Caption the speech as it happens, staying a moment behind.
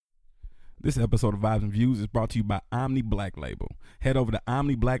This episode of Vibes and Views is brought to you by Omni Black Label. Head over to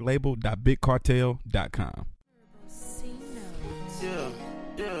omniblacklabel.bigcartel.com.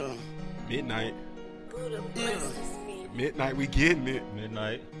 Yeah. Midnight. Yeah. Midnight, we getting it.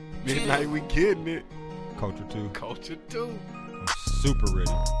 Midnight. Midnight, we getting it. Culture 2. Culture 2. I'm super ready.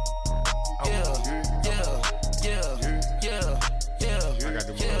 Yeah. I got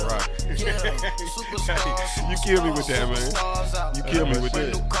the more rock. You kill me with that, man. You kill me with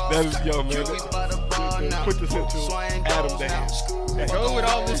that. That is, yo, man. Put this into Adam dance. Go with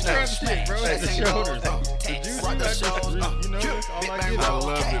all this trap shit, bro. At the shoulders. The juice, that's all I get. I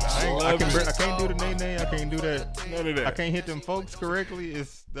love it. I can't do the nay. I can't do that. None of that. I can't hit them folks correctly.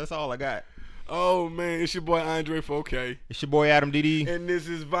 That's all I got. Oh, man. It's your boy, Andre 4K. It's your boy, Adam DD. And this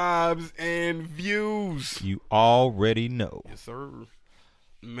is Vibes and Views. You already know. Yes, sir.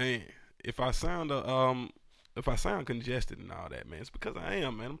 Man, if I sound congested and all that, man, it's because I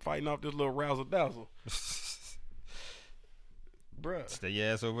am, man. I'm fighting off this little razzle dazzle. Bruh. Stay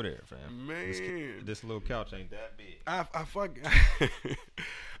your ass over there, fam. Man. This little couch ain't that big. I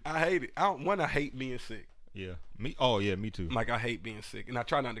hate it. I hate being sick. Yeah. Me. Oh, yeah, me too. Like, I hate being sick. And I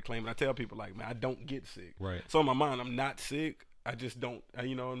try not to claim it. I tell people, like, man, I don't get sick. Right. So in my mind, I'm not sick. I just don't,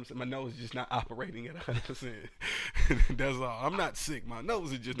 you know what I'm saying? My nose is just not operating at 100%. That's all. I'm not sick. My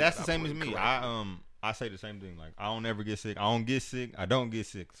nose is just That's not the same as operating me. correctly. I say the same thing. Like, I don't ever get sick. I don't get sick. I don't get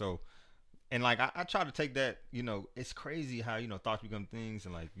sick. So, and like, I try to take that, you know, it's crazy how, you know, thoughts become things.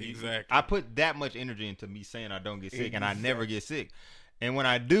 And like, Exactly. I put that much energy into me saying I don't get sick and I never get sick. And when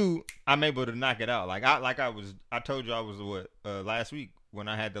I do, I'm able to knock it out. Like I told you I was last week when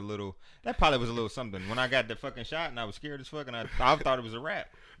I had the little, that probably was a little something. When I got the fucking shot and I was scared as fuck and I thought it was a wrap.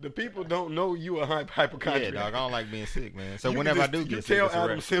 The people don't know you a hypochondriac. Yeah, dog, I don't like being sick, man. So You whenever just, I do get you sick, tell it's a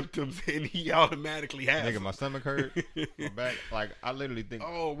Adam wrap. symptoms and he automatically has Nigga, them. my stomach hurt, my back. Like, I literally think.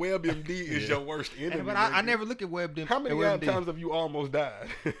 Oh, WebMD is your worst enemy. But I never look at WebMD. How many times have you almost died?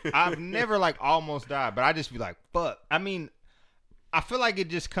 I've never like almost died, but I just be like, fuck. I mean, I feel like it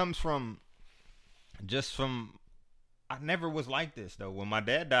just comes from, I never was like this though. When my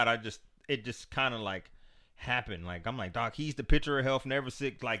dad died, it just kind of like happened. Like, I'm like, doc, he's the picture of health, never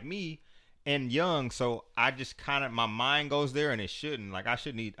sick like me and young. So I just kind of, my mind goes there and it shouldn't. Like, I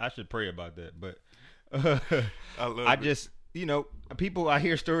should pray about that. But I just, you know, I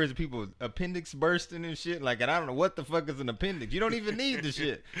hear stories of people appendix bursting and shit. Like, and I don't know what the fuck is an appendix. You don't even need the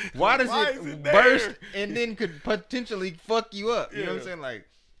shit. Why does it burst and then could potentially fuck you up? You know what I'm saying? Like,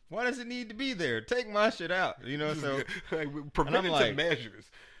 why does it need to be there? Take my shit out. You know, so like, preventative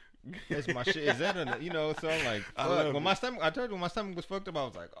measures. That's my shit. Is that you know? So I'm like, fuck. When my stomach, I told you when my stomach was fucked up, I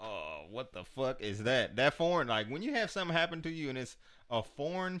was like, oh, what the fuck is that? That foreign. Like, when you have something happen to you and it's a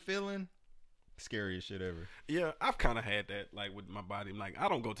foreign feeling, scariest shit ever. Yeah, I've kind of had that, like, with my body. Like, I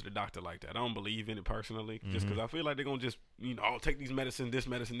don't go to the doctor like that. I don't believe in it personally, just because I feel like they're gonna just, you know, take these medicine, this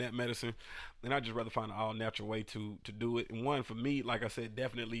medicine, that medicine, and I just rather find an all natural way to do it. And one for me, like I said,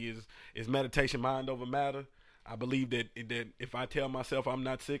 definitely is meditation, mind over matter. I believe that if I tell myself I'm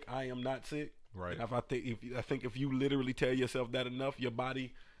not sick, I am not sick. Right. And I think if you literally tell yourself that enough, your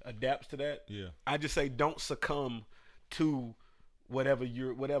body adapts to that. Yeah. I just say don't succumb to whatever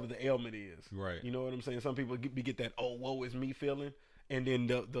the ailment is. Right. You know what I'm saying? Some people get that, oh, woe is me feeling, and then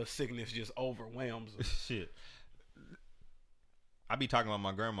the sickness just overwhelms them. Shit. I be talking about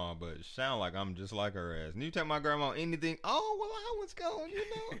my grandma, but it sound like I'm just like her ass. And you tell my grandma anything, oh, well, I was going, you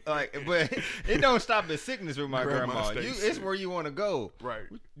know. Like, but it don't stop the sickness with my grandma. It's where you want to go. Right.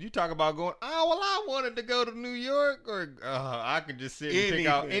 You talk about going, oh, well, I wanted to go to New York, or I could just sit and pick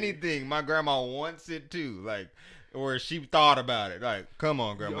out anything. My grandma wants it too. Like, or she thought about it. Like, come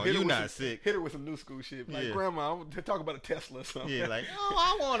on, grandma, you not sick. Hit her with some new school shit. Like, grandma, I want to talk about a Tesla or something. Yeah, like, oh,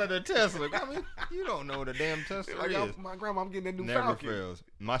 I wanted a Tesla. I mean, you don't know what a damn Tesla is. My grandma, I'm getting that new Never Falcon. fails.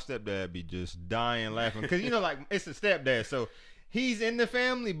 My stepdad be just dying laughing. Because, you know, like, it's a stepdad. So, he's in the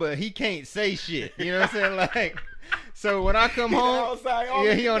family, but he can't say shit. You know what I'm saying? Like, so when I come home.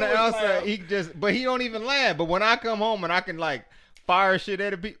 He on the outside. But he don't even laugh. But when I come home and I can, like, fire shit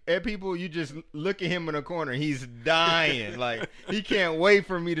at people, you just look at him in the corner. He's dying. Like, he can't wait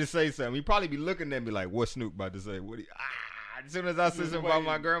for me to say something. He probably be looking at me like, what Snoop about to say? As soon as I say something about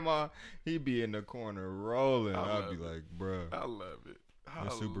my grandma, he be in the corner rolling. I'll be like, bro. I love it. I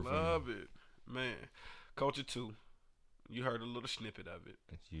super love it. Man, Culture 2, you heard a little snippet of it.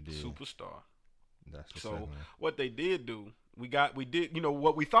 You did. Superstar. That's the So second one. what they did do, we did, you know,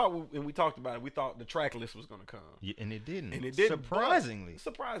 what we thought, and we talked about it. We thought the track list was gonna come, Yeah, and it didn't. and it didn't. Surprisingly,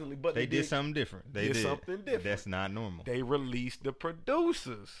 but they did something different. They did did something different. That's not normal. They released the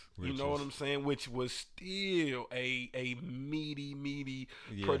producers. Which you know what is- I'm saying? Which was still a meaty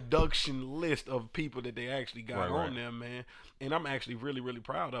Yeah. production list of people that they actually got Right, on right. there, man. And I'm actually really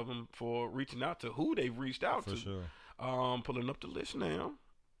proud of them for reaching out to who they've reached out For to. sure. Pulling up the list now.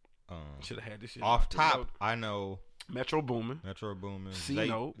 Should have had this shit Off out. top, I know Metro Boomin, Metro Boomin,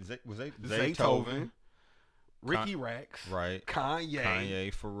 C-Note, was they Zaytoven, Ricky Rax, right?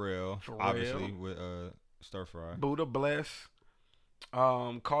 Kanye, Pharrell, Pharrell. obviously with Stir Fry. Buddha Bless,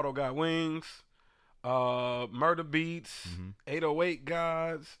 Cardo Got Wings, Murder Beats, 808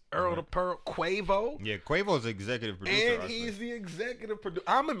 Gods, Earl the Pearl, Quavo, Yeah, Quavo's executive producer. and I he's think. the executive producer.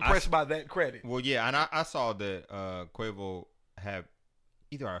 I'm impressed by that credit. Well, yeah, and I saw that Quavo had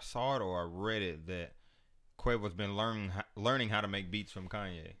either I saw it or I read it that Quavo's been learning how to make beats from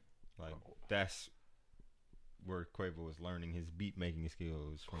Kanye. Like that's where Quavo was learning his beat making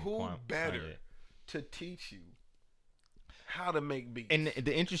skills from Who better Kanye. to teach you how to make beats? And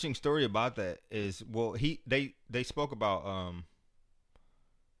the interesting story about that is, well, they spoke about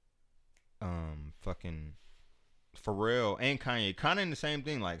fucking Pharrell and Kanye, kind of in the same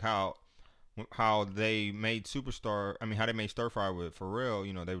thing, like how they made Superstar. I mean, how they made Stir Fry with Pharrell.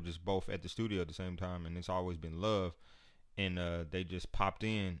 You know, they were just both at the studio at the same time, and it's always been love. And they just popped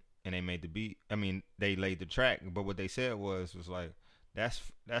in and they made the beat. I mean, they laid the track, but what they said was like, that's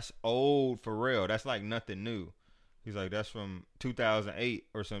old Pharrell. That's like nothing new. He's like, that's from 2008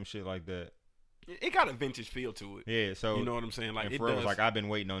 or some shit like that. It got a vintage feel to it. Yeah, so You know what I'm saying? Like and it Pharrell does. was like, I've been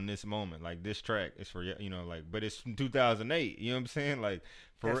waiting on this moment. Like this track is for like, but it's from 2008. You know what I'm saying? Like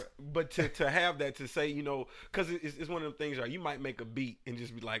That's- but to have that, to say, you know, because it's one of them things where you might make a beat and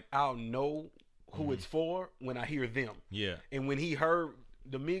just be like, I'll know who it's for when I hear them. yeah, And when he heard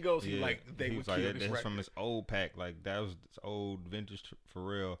the Migos, he yeah. like they He would was kill like, this that's record. from his old pack. Like that was this old vintage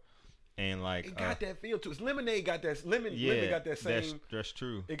Pharrell, and like It got that feel to it. Lemonade got that. Lemon got that that's same. that's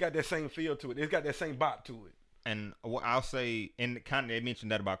true. It got that same feel to it. It's got that same bop to it. And what I'll say, and kind of they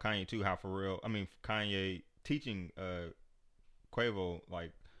mentioned that about Kanye too, how Kanye teaching Quavo,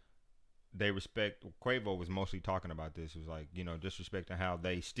 like they respect. Quavo was mostly talking about this. It was like, you know, disrespecting how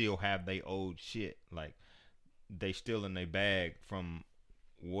they still have their old shit, like they still in their bag from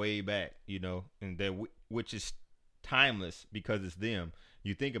way back, you know, and that which is timeless because it's them.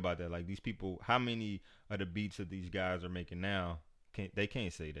 You think about that, like these people, how many of the beats that these guys are making now? They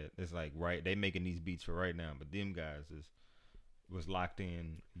can't say that. It's like, right, they making these beats for right now, but them guys was locked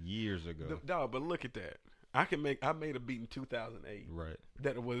in years ago. Dog, but look at that. I made a beat in 2008. Right.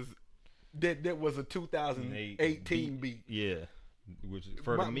 That was a 2018 beat. Yeah. Which is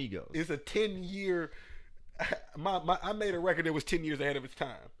for the Migos. It's a 10-year. I made a record that was 10 years ahead of its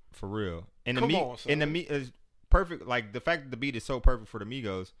time. For real. And Come on, son. and the meat is perfect. Like the fact that the beat is so perfect for the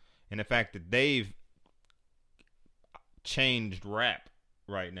Migos, and the fact that they've changed rap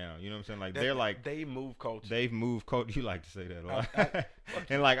right now. You know what I'm saying? Like they're like they move culture. they've moved culture. You like to say that a lot.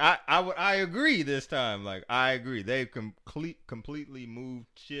 And like I agree this time. Like I agree. They've completely moved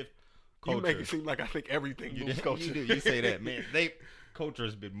shift culture. You make it seem like I think everything moves culture. You do. You say that, man. Culture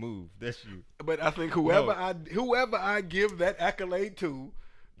has been moved. That's you. But I think whoever I give that accolade to,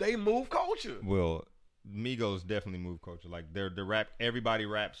 they move culture. Well, Migos definitely move culture. Like the rap, everybody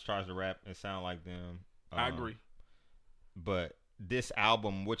tries to rap and sound like them. I agree. But this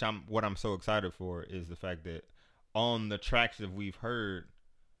album, what I'm so excited for, is the fact that on the tracks that we've heard,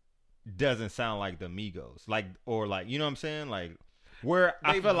 doesn't sound like the Migos. Like, or like, you know what I'm saying? Like, where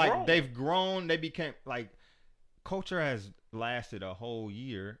I feel like they've grown, they became like, culture has lasted a whole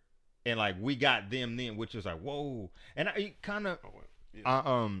year, and like we got them then, which is like, whoa. And I kind of,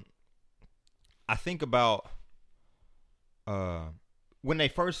 I think about when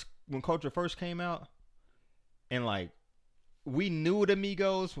Culture first came out, and like we knew the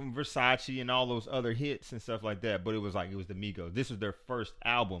Migos from Versace and all those other hits and stuff like that, but it was the Migos. This was their first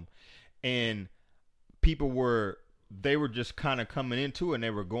album, and people were just kind of coming into it, and they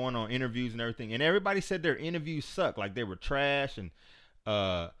were going on interviews and everything, and everybody said their interviews sucked, like they were trash. And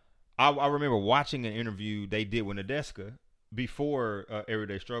I remember watching an interview they did with Nadeska before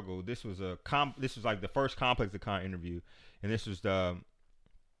Everyday Struggle. This was like the first Complex of Con interview, and this was the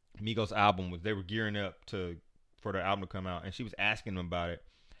Migos album. They were gearing up for their album to come out, and she was asking them about it,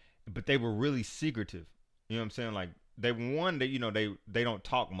 but they were really secretive. You know what I'm saying? Like they don't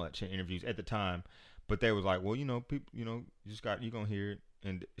talk much in interviews at the time. But they was like, well, you know, people, you know, you're gonna hear it,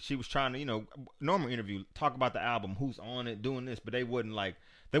 and she was trying to, you know, normal interview, talk about the album, who's on it, doing this, but they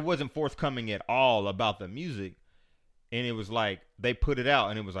wasn't forthcoming at all about the music. And it was like they put it out,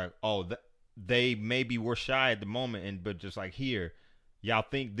 and it was like, oh, they maybe were shy at the moment, but just like, here, y'all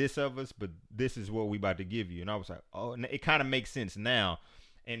think this of us, but this is what we about to give you. And I was like, oh, and it kind of makes sense now.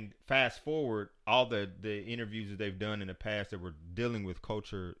 And fast forward, all the interviews that they've done in the past that were dealing with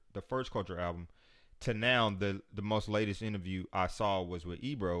Culture, the first Culture album, to now the most latest interview I saw was with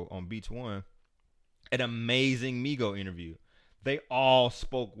Ebro on Beats One, an amazing Migo interview. They all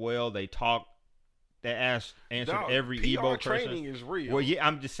spoke well. They talked. They answered every Ebro question. Training is real. Well, yeah,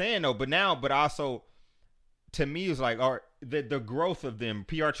 I'm just saying though. But also, to me, it's like, all right, the growth of them,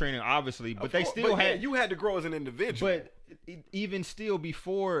 PR training, obviously, but they still had. You had to grow as an individual. But even still,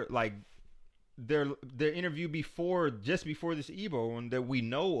 before like their interview just before this Ebro one that we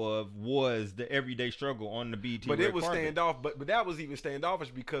know of was the everyday struggle on the BET. But it was carpet. standoff. But that was even standoffish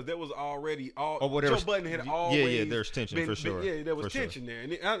because there was already Joe Budden had Yeah, always there's tension for sure. Yeah, there was tension there,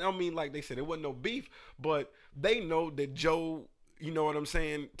 and I mean, like they said, it wasn't no beef, but they know that Joe, you know what I'm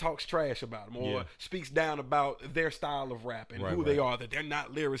saying, talks trash about them or speaks down about their style of rap and who they are, that they're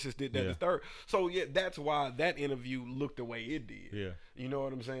not lyricists, that the third. So yeah, that's why that interview looked the way it did. Yeah, you know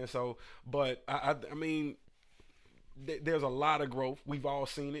what I'm saying. So, but I mean, there's a lot of growth. We've all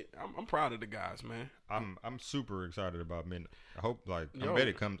seen it. I'm proud of the guys, man. I'm super excited about Midnight. I hope I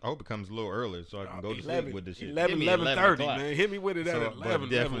hope it comes a little earlier so I can go to sleep with this shit. 11:30, man. Hit me with it at 11. But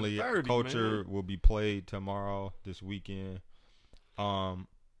definitely, 11:30, Culture will be played tomorrow, this weekend.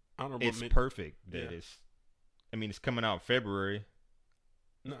 It's perfect that it's coming out February.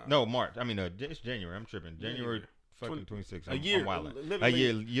 No, March. I mean, it's January. I'm tripping. January fucking 26th. A year.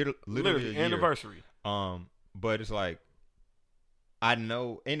 Literally a anniversary. Year. But it's like, I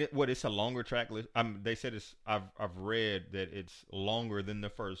know, and it's a longer track list. They said I've read that it's longer than the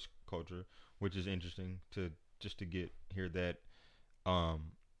first Culture, which is interesting to hear that.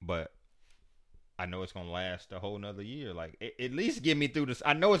 But I know it's gonna last a whole nother year. Like at least get me through this.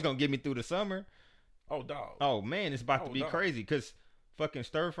 I know it's gonna get me through the summer. Oh dog. Oh man, it's about to be crazy because fucking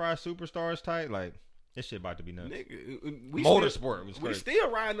Stir Fry Superstars tight. Like this shit about to be nuts. Nigga, Motorsport was crazy. We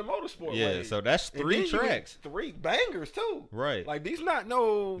still riding the Motorsport. Yeah, wave. so that's 3 tracks. 3 bangers too. Right. Like these not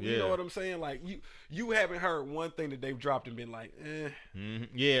no. You know what I'm saying? Like you haven't heard one thing that they've dropped and been like, eh. Mm-hmm.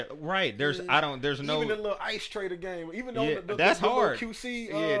 Yeah. Right. There's no even the little Ice Trader game. Even though that's the hard.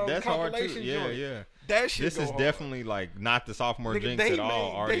 QC that's hard too. Yeah, joint. Yeah. That shit. This is hard. Definitely like not the sophomore jinx at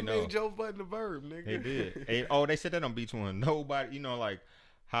all. Already know. They made Joe Budden a verb, nigga. They did. They said that on Beats One. Nobody, like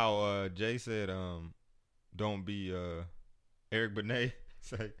how Jay said, don't be Eric Benet.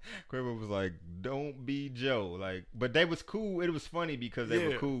 It's like Quavo was like, don't be Joe. Like, but they was cool. It was funny because they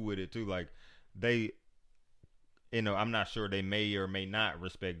were cool with it too. Like they, I'm not sure they may or may not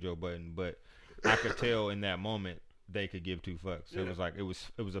respect Joe Budden, but I could tell in that moment they could give 2 fucks. So it was like it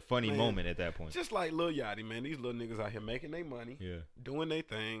was a funny moment at that point. Just like Lil Yachty, man. These little niggas out here making their money, doing their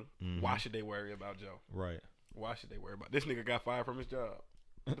thing. Mm-hmm. Why should they worry about Joe? Right. Why should they worry about this nigga got fired from his job?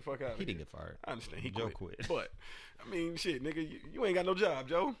 Get the fuck out of He here. didn't get fired. I understand. Joe quit. But I mean, shit, nigga, you ain't got no job,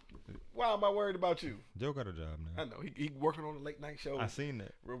 Joe. Why am I worried about you? Joe got a job now. I know he working on a late night show. I seen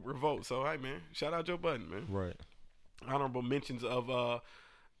that. Revolt. So hey, man, shout out Joe Budden, man. Right. Honorable mentions of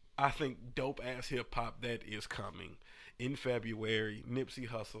I think dope ass hip hop that is coming in February. Nipsey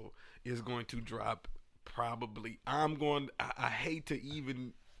Hussle is going to drop. Probably. I hate to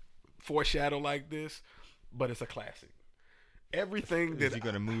even foreshadow like this, but it's a classic. Everything that is he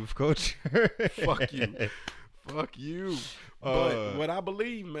gonna move, Coach? Fuck you. But what I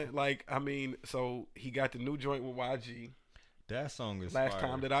believe, man, like I mean, so he got the new joint with YG. That song is last fire.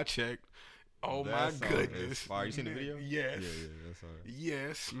 time that I checked. Oh that my goodness! Fire. You seen the video? Yes. Yeah, that's hard.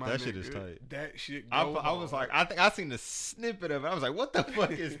 Yes, my that nigga. Shit is tight. That shit. I was like, I think I seen the snippet of it. I was like, what the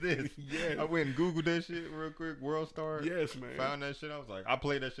fuck is this? Yeah. I went and Googled that shit real quick. World Star. Yes, man. Found that shit. I was like, I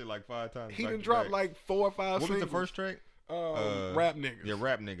played that shit like 5 times. He done dropped like 4 or 5. What singles. was the first track? Rap Niggas. Yeah,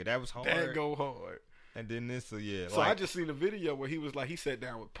 Rap Nigga. That was hard. That go hard. And then this, So I just seen a video where he was like, he sat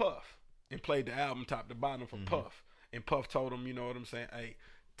down with Puff and played the album top to bottom for Puff. And Puff told him, you know what I'm saying? Hey,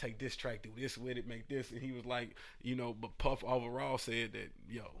 take this track, do this with it, make this. And he was like, but Puff overall said that,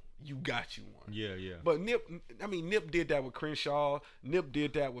 yo, you got you one. Yeah, yeah. But Nip did that with Crenshaw. Nip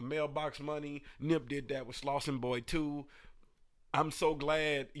did that with Mailbox Money. Nip did that with Slauson Boy 2. I'm so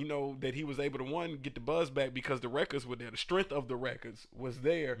glad, that he was able to, get the buzz back because the records were there. The strength of the records was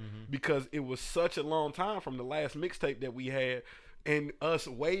there because it was such a long time from the last mixtape that we had and us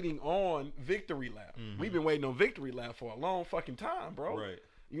waiting on Victory Lap. We've been waiting on Victory Lap for a long fucking time, bro. Right.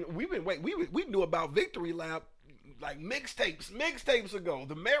 You know, we knew about Victory Lap like mixtapes ago,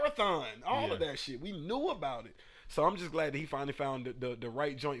 the marathon, all of that shit. We knew about it. So I'm just glad that he finally found the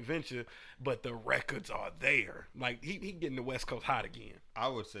right joint venture, but the records are there. Like he getting the West Coast hot again. I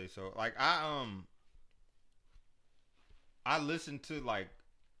would say so. Like I listened to like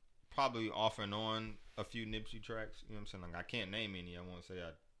probably off and on a few Nipsey tracks. You know what I'm saying? Like I can't name any. I won't say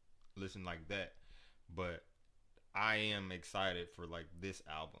I listen like that, but I am excited for like this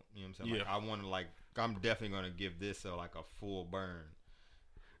album. You know what I'm saying? Like, I want to like. I'm definitely gonna give this like a full burn.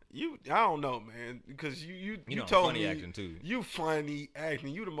 I don't know, man, because you know, told funny me acting too. You funny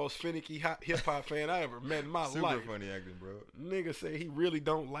acting. You the most finicky hip hop fan I ever met in my Super life. funny acting, bro. Nigga say he really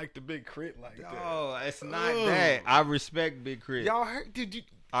don't like the Big Crit like that. Oh, it's not that. I respect Big Crit. Y'all heard? Did you?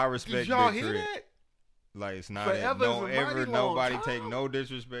 I respect Did y'all Big hear Crit. that? Like it's not. Forever Don't is a ever mighty nobody long take time. no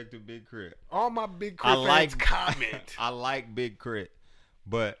disrespect to Big Crit. All my Big Crit I fans like comment. I like Big Crit,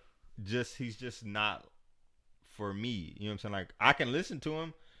 but he's just not for me. You know what I'm saying? Like I can listen to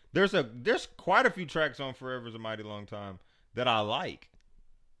him. There's quite a few tracks on Forever's a Mighty Long Time that I like,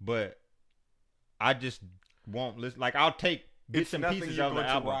 but I just won't listen. Like I'll take bits and pieces of the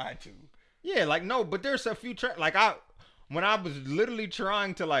album. Ride to. Yeah, like no, but there's a few tracks. Like when I was literally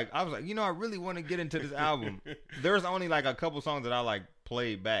trying to like, I was like, you know, I really want to get into this album. There's only like a couple songs that I like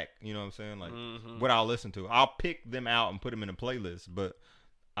played back. You know what I'm saying? Like what I'll listen to. I'll pick them out and put them in a playlist, but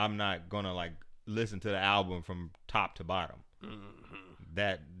I'm not gonna like listen to the album from top to bottom.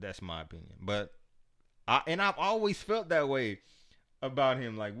 That's my opinion. But I've always felt that way about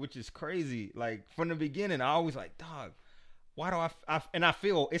him, like, which is crazy. Like from the beginning, I always like, dog, why do I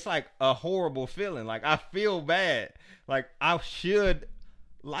feel it's like a horrible feeling. Like I feel bad. Like I should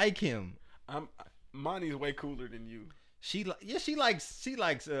like him. Monty's way cooler than you. She likes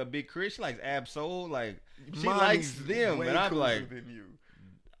Big Crit. She likes Ab Soul. Like she Monty's likes them, way and I'm cooler like, than you.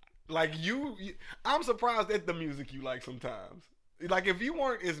 Like you, I'm surprised at the music you like sometimes. Like if you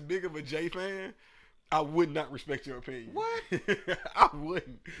weren't as big of a Jay fan, I would not respect your opinion. What? I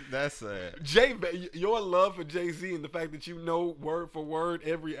wouldn't. That's sad. Your love for Jay-Z and the fact that you know word for word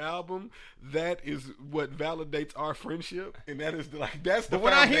every album, that is what validates our friendship, and that's the But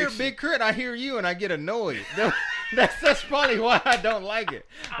when I hear foundation. Big Crit, I hear you and I get annoyed. That's probably why I don't like it.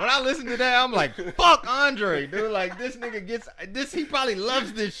 When I listen to that, I'm like, fuck Andre, dude. Like this nigga gets this. He probably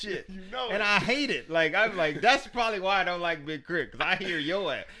loves this shit, You know and it. I hate it. Like I'm like, that's probably why I don't like Big Crit, because I hear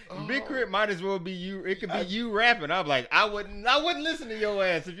your ass. Big Crit might as well be you. It could be you rapping. I'm like, I wouldn't listen to your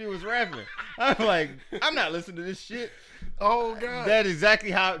ass if you was rapping. I'm like, I'm not listening to this shit. Oh God, That's exactly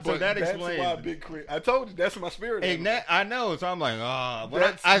how. So but that that's explains. why Big Crit. I told you that's my spirit. animal. I know. So I'm like, oh, but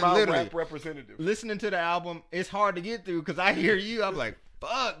That's I my literally rap representative. listening to the album. It's hard to get through because I hear you. I'm like,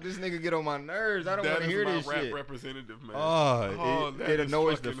 fuck, this nigga get on my nerves. I don't want to hear this my rap shit. representative, man. It that is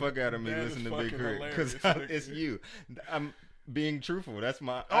annoys the fucking- fuck out of me that is listening to Big fucking Crit because hilarious, nigga. it's you. I'm being truthful. That's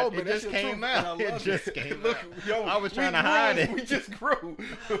my. Oh, but it that's just your came truth, out. and I It love just came Look, out. yo, I was trying we to hide grew. it. We just grew.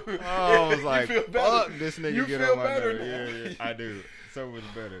 I was You like, feel better. fuck, this nigga You get feel on my better nerves. now. Yeah, I do. So much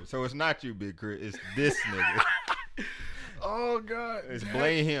better. So it's not you, Big Crit. It's this nigga. Oh God, It's that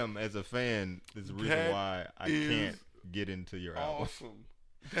blame him as a fan. Is the reason that why I is can't get into your album. awesome.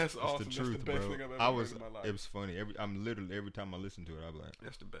 That's It's awesome. the truth, that's the best bro. thing I've ever I heard was. in my life. It was funny. I'm literally every time I listen to it, I'm like,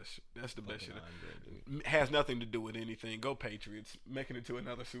 That's the best. That's the best shit. fucking Andre, dude. Has nothing to do with anything. Go Patriots, making it to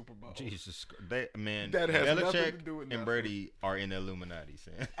another Super Bowl. Jesus, man. That has nothing Belichick to do with and nothing. Brady are in the Illuminati,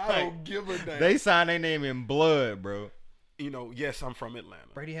 son. I don't give a damn. They signed their name in blood, bro. You know, yes, I'm from Atlanta.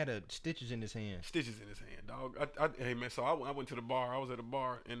 Brady had stitches in his hand. Stitches in his hand, dog. Hey man, so I went to the bar. I was at a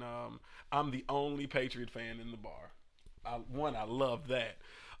bar, and I'm the only Patriot fan in the bar. I love that.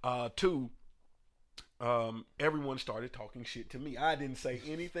 Two, everyone started talking shit to me. I didn't say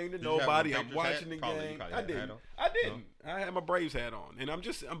anything to you have nobody. a I'm Patriots watching hat? the Probably, you game. probably I had a hat didn't. on. I didn't. I had my Braves hat on, and I'm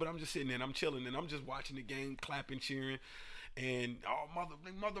just sitting there, and I'm chilling, and I'm just watching the game, clapping, cheering, and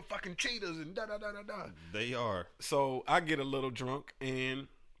motherfucking cheaters and da da da da da. They are. So I get a little drunk and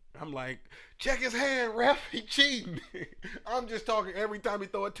I'm like, check his hand, ref. He cheating. I'm just talking every time he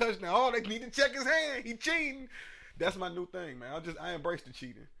throw a touchdown. Oh, they need to check his hand. He cheating. That's my new thing, man. I embrace the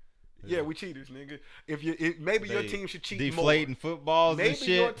cheating. Yeah, we cheaters, nigga. Maybe your team should cheat deflating more. footballs Maybe and shit.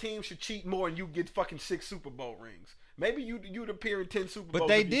 your team should cheat more and you get fucking 6 Super Bowl rings. Maybe you'd appear in 10 Super Bowls. But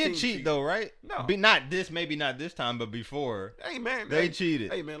they if your did team cheat cheated. though, right? No. Maybe not this time, but before. Hey man, They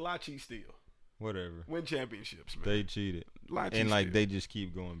cheated. Hey man, lie, cheat, steal. Whatever. Win championships, man. They cheated. Lie, cheat, And like steal. they just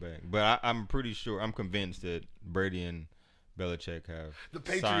keep going back. But I'm pretty sure, I'm convinced that Brady and Belichick have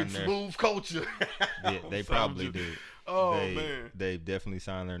The signed Patriots move culture. Yeah, they So I'm probably just- do. Oh they, man, They definitely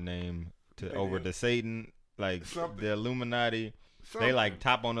signed their name They over did. to Satan, like Something. the Illuminati. They like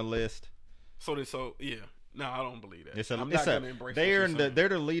top on the list. So yeah. No, I don't believe that. It's a, I'm it's not a, gonna embrace they're what in you're the they're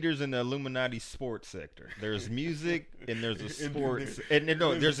the leaders in the Illuminati sports sector. There's music and there's a sports and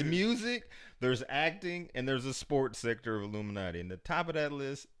no, there's music, there's acting, and there's a sports sector of Illuminati. And the top of that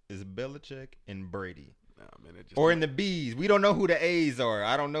list is Belichick and Brady. Nah, man, it just Or in the B's. We don't know who the A's are.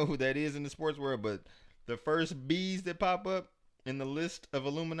 I don't know who that is in the sports world, but the first B's that pop up in the list of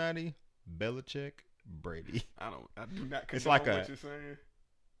Illuminati, Belichick, Brady. I do not. It's like what a- you're saying.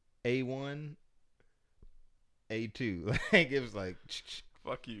 A1, A2. Like it was like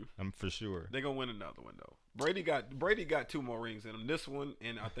Fuck you. I'm for sure. They're gonna win another one though. Brady got 2 more rings in him. This one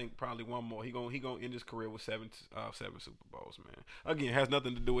and I think probably one more. He gonna end his career with 7 Super Bowls, man. Again, has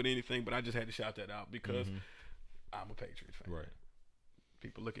nothing to do with anything, but I just had to shout that out because I'm a Patriots fan. Right.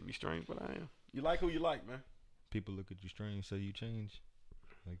 People look at me strange, but I am. You like who you like, man. People look at you strange, so you change.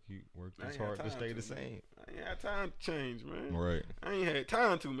 Like you work I this ain't had hard to time stay the man. same. I ain't had time to change, man. Right. I ain't had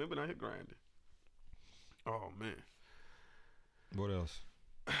time to, man, but I hit grinding. Oh man. What else?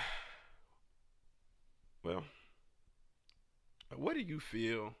 Well, what do you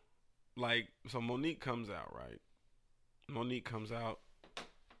feel like? So Monique comes out, right? Monique comes out,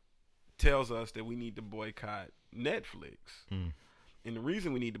 tells us that we need to boycott Netflix. And the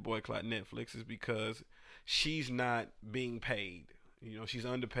reason we need to boycott Netflix is because she's not being paid. You know, she's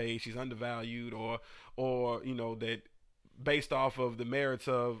underpaid, she's undervalued, or you know, that based off of the merits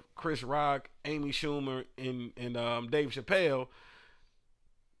of Chris Rock, Amy Schumer, and Dave Chappelle,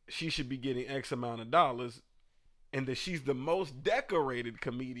 she should be getting X amount of dollars, and that she's the most decorated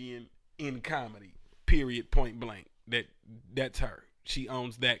comedian in comedy. Period. Point blank. That's her. She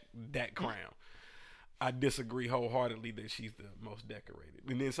owns that crown. I disagree wholeheartedly that she's the most decorated.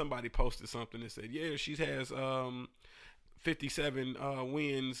 And then somebody posted something that said, yeah, she has 57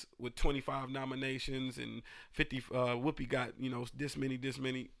 wins with 25 nominations, and 50 Whoopi got, you know, this many,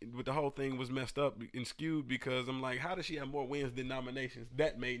 but the whole thing was messed up and skewed because I'm like, how does she have more wins than nominations?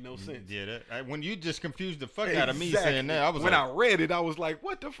 That made no sense. Yeah, when you just confused the fuck out of me saying that, I was when like, I read it, I was like,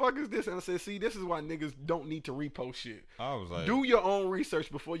 what the fuck is this? And I said, see, this is why niggas don't need to repost shit. I was like, Do your own research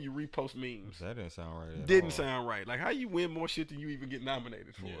before you repost memes. that didn't sound right. At Didn't all. sound right. Like, how you win more shit than you even get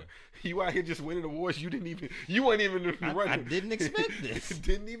nominated for? Yeah. You out here just winning awards. You weren't even I didn't expect this.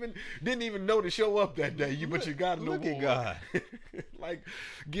 didn't even know to show up that day. But you got an Look award. at God. Like,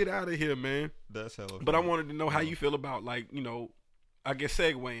 get out of here, man. That's hella. But I funny. wanted to know how you feel about, like, you know, I guess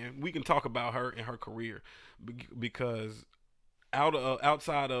segueing. We can talk about her and her career because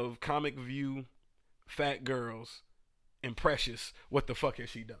outside of Comic View, Fat Girls, and Precious, what the fuck has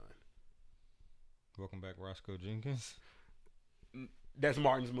she done? Welcome back, Roscoe Jenkins. That's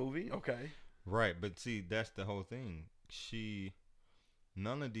Martin's movie, okay. Right, but see, that's the whole thing.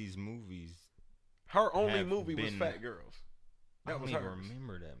 None of these movies. Her only have movie was been- Fat Girls. I That don't was even hers.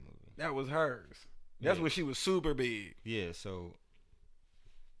 remember that movie. That was hers. That's Yeah. when she was super big. Yeah, so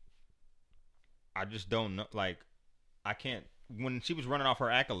I just don't know. Like, I can't. When she was running off her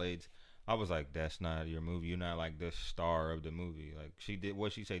accolades, I was like, "That's not your movie. You're not like the star of the movie." Like she did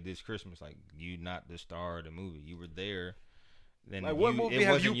what she said this Christmas. Like, you not the star of the movie. You were there. Then Like, what movie it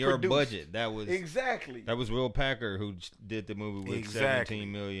have wasn't you your produced? budget. That was Exactly. That was Will Packer who did the movie with Exactly.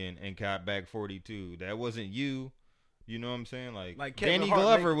 17 million and got back 42. That wasn't you. You know what I'm saying? Like Kevin Danny Hart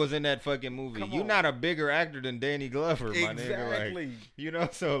Glover was in that fucking movie. Come You're on. not a bigger actor than Danny Glover, my nigga. Exactly. Like, you know,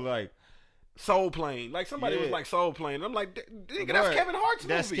 so like Soul Plane. Like, somebody was Yeah. like Soul Plane. I'm like, nigga, that's Right. Kevin Hart's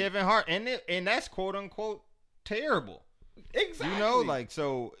that's movie. Kevin Hart, and that's quote unquote terrible. Exactly. You know, like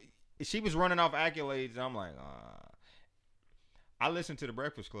so she was running off accolades. And I'm like, I listened to the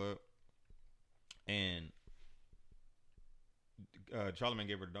Breakfast Club, and Charlamagne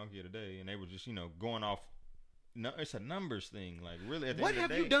gave her the donkey of the day, and they were just going off. No, it's a numbers thing. Like really, at the what end of have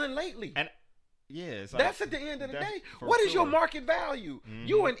the you day, done lately? And yeah, it's like, That's at the end of the that's day. for What is your sure. market value? Mhm.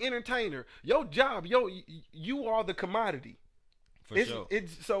 You an entertainer. Your job, you are the commodity. For sure.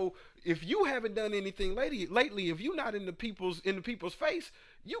 It's so if you haven't done anything lately, if you're not in the people's face,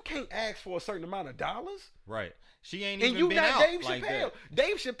 you can't ask for a certain amount of dollars. Right. She ain't And even you been got out Dave like Chappelle. that.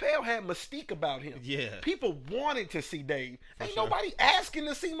 Dave Chappelle had mystique about him. Yeah. People wanted to see Dave. Ain't sure. nobody asking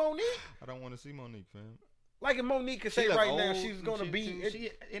to see Monique. I don't want to see Monique, fam. Like if Monique could say look right now old, she's gonna be. She,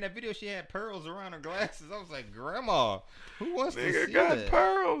 in that video, she had pearls around her glasses. I was like, Grandma, who wants to Nigga see got that?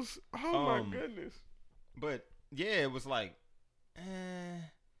 pearls. Oh my Um, goodness. But yeah, it was like,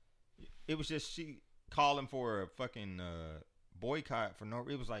 it was just she calling for a fucking boycott for no.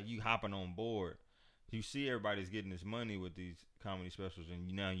 It was like you hopping on board. You see everybody's getting this money with these comedy specials,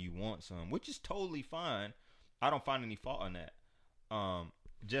 and now you want some, which is totally fine. I don't find any fault in that.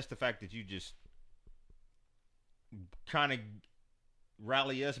 Just the fact that you just kind of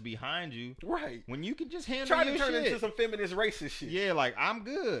rally us behind you Right. when you can just handle Try your to turn shit. into some feminist racist shit. Yeah, like I'm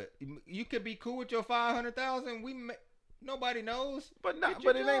good. You could be cool with your 500,000. Nobody knows. But not. Get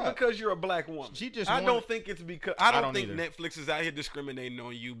your But it ain't job. because you're a black woman. She just I wanted- don't think it's because I don't don't think either. Netflix is out here discriminating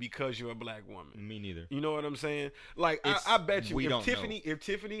on you because you're a black woman. Me neither. You know what I'm saying? Like It's- I bet you we don't if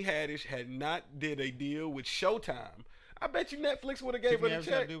Tiffany Haddish had not did a deal with Showtime, I bet you Netflix would have gave Tiffany her Haddish the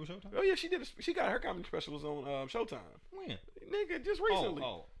got a check. deal with Showtime? Oh yeah, she did. She got her comedy specials on Showtime. When? Nigga, just recently.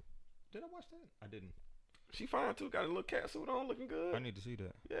 Oh. Did I watch that? I didn't. She fine too. Got a little cat suit on, looking good. I need to see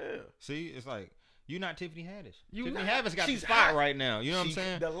that. Yeah. See, it's like you're not Tiffany Haddish. You Tiffany not. Haddish got She's the spot hot. right now. You know what I'm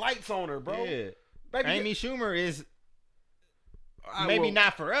saying? The lights on her, bro. Yeah. Baby, Amy Schumer is I maybe will-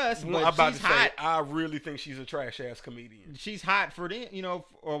 not for us, I'm but about she's to say, hot. I really think she's a trash ass comedian. She's hot for them, you know,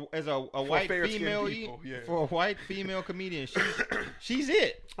 or as a white fair-skinned female, people, yeah. for a white female comedian. She's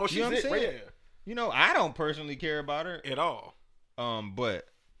it. Oh, she's you know what it, I'm saying? yeah. You know, I don't personally care about her, At all. but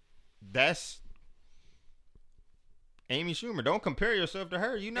that's Amy Schumer. Don't compare yourself to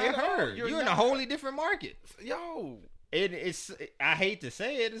her. You're not At all. her. You're You're in a not. wholly different market. Yo. It's. I hate to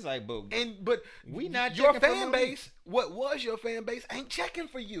say it. It's like, but But we not your checking for fan money. base, what was your fan base, ain't checking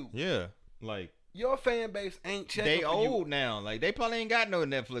for you. yeah, like Your fan base ain't checking they for old now. Like they probably ain't got no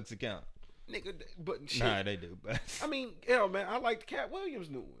Netflix account. you. Nigga, but shit. Nah, they do. But I mean, hell, man, I like Cat Williams'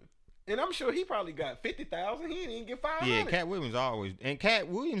 new one. And I'm sure he probably got 50,000. He didn't even get 500. yeah, Cat Williams always, and Cat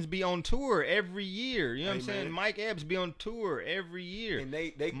Williams be on tour every year. You know what I'm Hey, saying? man. Mike Epps be on tour every year. And they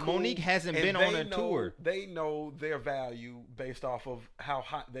cool. Monique hasn't And been they on a know- tour. They know their value based off of how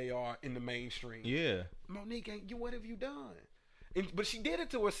hot they are in the mainstream. Yeah, Monique, what have you done? But she did it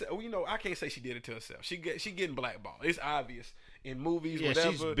to herself. You know, I can't say she did it to herself. She getting blackballed. It's obvious in movies. yeah,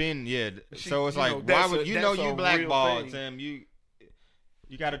 whatever. she's been She- so it's you like, know, why that's would a- you know that's a you real blackballed, thing. Sam?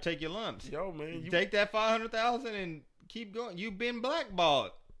 You got to take your lumps. Yo, man, Take that 500,000 and keep going. You've been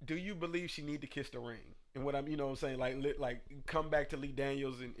blackballed. do you believe she need to kiss the ring? And what I'm, you know, what I'm saying, like come back to Lee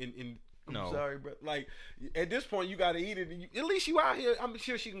Daniels and I'm No. sorry, but like at this point you got to eat it. At least you out here. I'm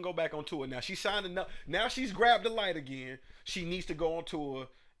sure she can go back on tour now. She's signed enough. Now she's grabbed the light again. She needs to go on tour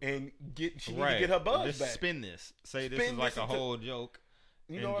and get. She needs to get her buzz Just back. spin this. Say this Spin is like this a into- whole joke.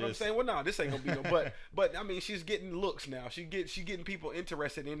 You and know what I'm just- saying? Well, no, this ain't gonna be no. But I mean, she's getting looks now. She getting people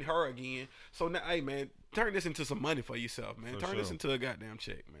interested in her again. So now, hey man, turn this into some money for yourself, man. For turn this sure. into a goddamn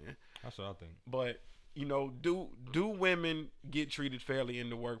check, man. That's what I think. But you know, do women get treated fairly in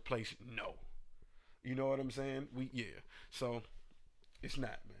the workplace? No. You know what I'm saying? So it's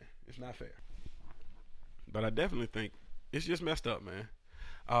not, man. It's not fair. But I definitely think it's just messed up, man.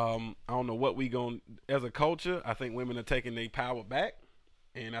 I don't know what we going as a culture. I think women are taking their power back,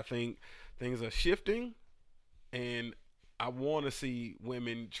 and I think things are shifting. And I want to see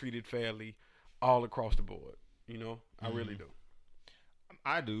women treated fairly all across the board. You know, I really do.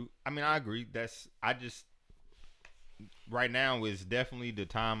 I do. I mean, I agree. Right now is definitely the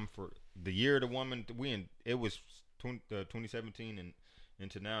time for the year of the woman. It was 2017 and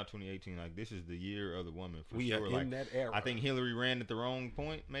into now 2018. Like this is the year of the woman for We sure. are Like in that era. I think Hillary ran at the wrong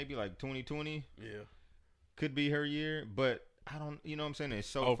point. Maybe like 2020 Yeah. could be her year, but I don't. You know what I'm saying? It's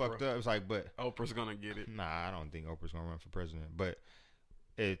so Oprah. fucked up. It's like, but Oprah's gonna get it. nah, I don't think Oprah's gonna run for president. But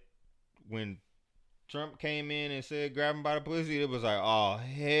when Trump came in and said grab him by the pussy, it was like, oh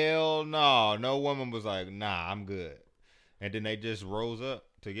hell no. No woman was like, nah, I'm good. And then they just rose up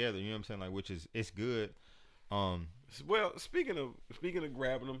together. You know what I'm saying? Like, which is it's good. Well, speaking of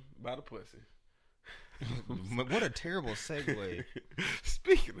grabbing them by the pussy. What a terrible segue.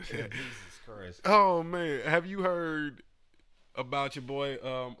 Speaking of that, Jesus Christ. oh man, have you heard about your boy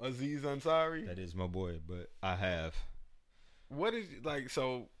Aziz Ansari? That is my boy, but I have. What is like?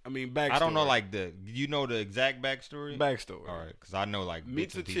 So I mean, backstory. I don't know like the exact backstory. backstory. All right, because I know like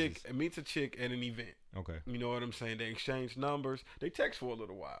Meets bits a and pieces. chick at an event. Okay. You know what I'm saying? They exchange numbers. They text for a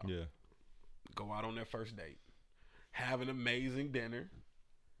little while. Yeah. Go out on their first date. Have an amazing dinner.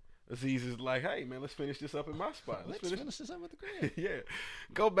 Aziz is like, hey man, let's finish this up in my spot. Let's finish this up with the crib. Yeah.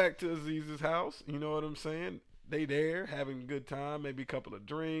 Go back to Aziz's house. You know what I'm saying? They there having a good time, maybe a couple of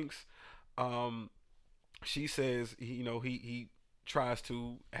drinks. She says, he tries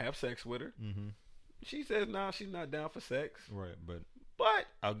to have sex with her. Mm-hmm. She says, nah, she's not down for sex. Right, but But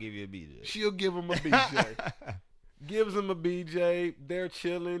I'll give you a BJ. she'll give him a BJ. Gives him a BJ. They're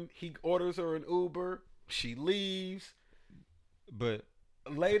chilling. He orders her an Uber. She leaves. But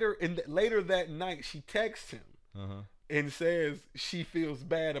Later that night, she texts him and says she feels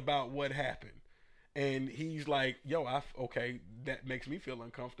bad about what happened. And he's like, yo, okay, that makes me feel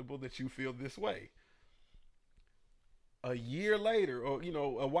uncomfortable that you feel this way. A year later, or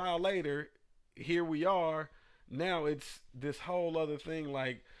a while later, here we are. now it's this whole other thing.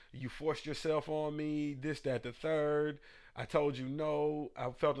 Like, you forced yourself on me. This, that, the third. I told you no. I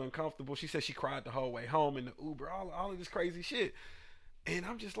felt uncomfortable. She said she cried the whole way home in the Uber. All of this crazy shit. And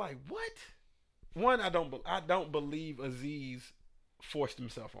I'm just like, what? One, I don't believe Aziz forced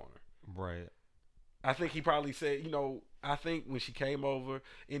himself on her. Right. I think he probably said, I think when she came over,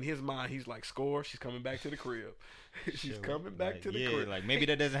 in his mind, he's like, score, she's coming back to the crib. She's coming back to the crib. Like maybe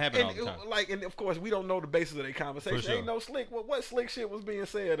that doesn't happen all the time. And of course, we don't know the basis of their conversation. For sure. Ain't no slick. What slick shit was being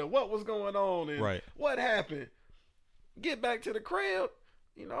said, or what was going on, and what happened. Get back to the crib.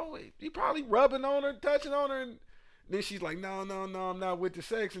 He probably rubbing on her, touching on her, and then she's like, no, I'm not with the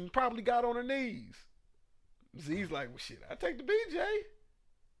sex, and probably got on her knees. Z's like, well, shit, I take the BJ.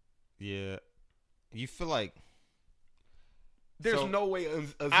 Yeah. You feel like there's no way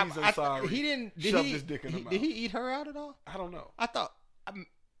Aziz Ansari shoved his dick in her mouth. Did he eat her out at all? I don't know. I thought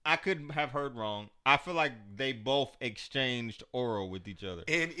I could have heard wrong. I feel like they both exchanged oral with each other.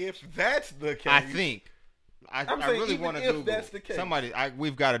 And if that's the case, I think I really want to Google. That's the case,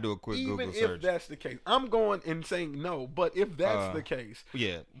 we've got to do a quick Google search. Even if that's the case, I'm going and saying no. But if that's the case,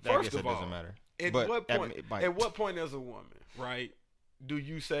 first of all, it doesn't matter. At what point as a woman, right? Do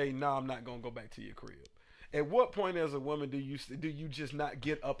you say, no, I'm not going to go back to your crib? At what point as a woman do you just not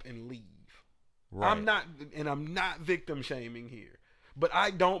get up and leave? Right. I'm not victim shaming here, but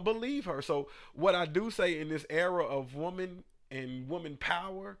I don't believe her. So what I do say, in this era of woman and woman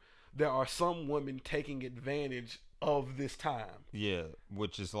power, there are some women taking advantage of this time. Yeah,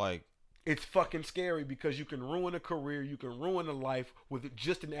 which is like, it's fucking scary, because you can ruin a career, you can ruin a life with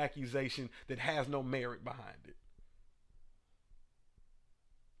just an accusation that has no merit behind it.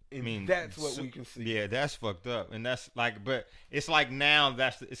 And that's what we can see. Yeah, that's fucked up, and that's like, but it's like now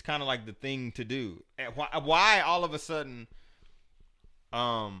it's kind of like the thing to do. Why all of a sudden?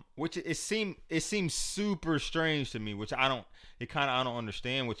 Which it seems super strange to me, which I don't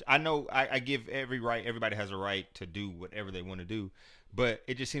understand. Which I know I give everybody has a right to do whatever they want to do, but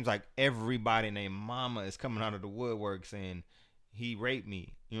it just seems like everybody named Mama is coming out of the woodwork saying he raped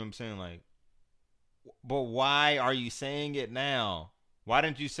me. You know what I'm saying? Like, but why are you saying it now? Why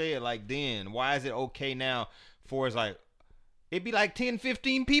didn't you say it like then? Why is it okay now for it's like, it'd be like 10,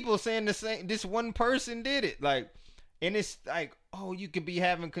 15 people saying the same, this one person did it. Like, and it's like, oh, you could be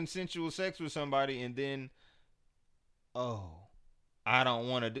having consensual sex with somebody and then, oh, I don't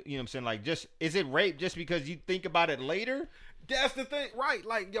want to do, you know what I'm saying? Like, just, is it rape just because you think about it later? That's the thing, right?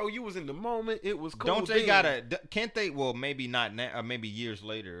 Like, yo, you was in the moment. It was cool. Don't they can't they, well, maybe not now, or maybe years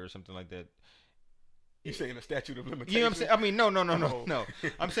later or something like that. You saying a statute of limitations? You know what I'm saying? I mean, no.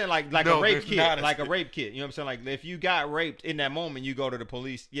 I'm saying like no, a rape kit, like a rape kit. You know what I'm saying? Like, if you got raped in that moment, you go to the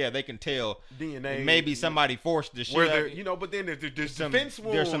police. Yeah, they can tell DNA. Maybe somebody forced the shit. But then there's defense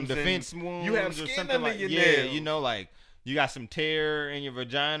wounds. There's some defense wounds. You have skin under your nails. Yeah, like you got some tear in your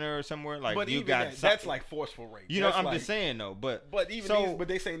vagina or somewhere. Like, but you got that's like forceful rape. You know, I'm just saying though. But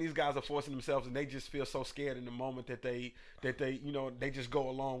they saying these guys are forcing themselves, and they just feel so scared in the moment that they they just go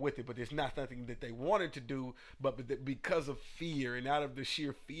along with it. But it's not something that they wanted to do, but because of fear and out of the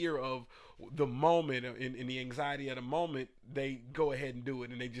sheer fear of the moment and the anxiety of the moment, they go ahead and do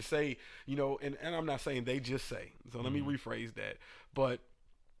it. And they just say, and I'm not saying they just say. So let me rephrase that. But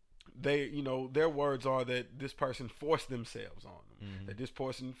they, their words are that this person forced themselves on them, that this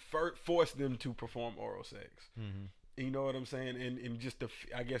person forced them to perform oral sex. You know what I'm saying? And just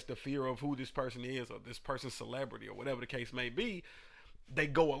I guess the fear of who this person is, or this person's celebrity, or whatever the case may be, they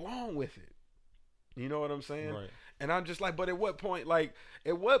go along with it. You know what I'm saying? Right. And I'm just like, but at what point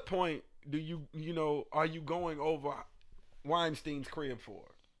do you are you going over Weinstein's crib for?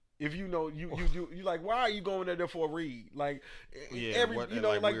 If you like, why are you going there for a read? Like,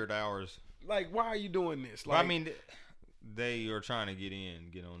 weird hours. Like, why are you doing this? Like, well, I mean, they are trying to get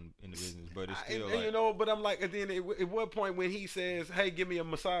on in the business, but it's still But I'm like, at what point when he says, "Hey, give me a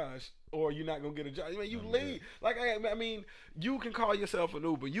massage," or you're not gonna get a job? I mean, you leave. Like, I mean, you can call yourself an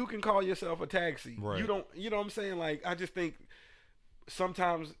Uber, you can call yourself a taxi. Right. You don't. You know what I'm saying? Like, I just think.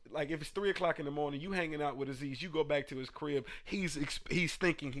 Sometimes, like, if it's 3:00 in the morning, you hanging out with Aziz, you go back to his crib. He's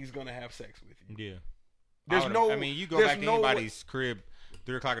thinking he's gonna have sex with you. Yeah. You go back to anybody's crib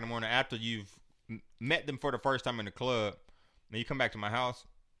 3:00 in the morning after you've met them for the first time in the club, and you come back to my house.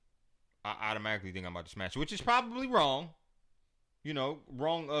 I automatically think I'm about to smash, which is probably wrong.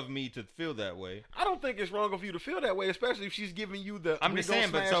 Wrong of me to feel that way. I don't think it's wrong of you to feel that way, especially if she's giving you the. I'm just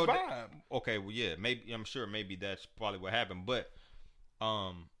saying, but so vibe. Okay, well, yeah, maybe I'm sure maybe that's probably what happened, but.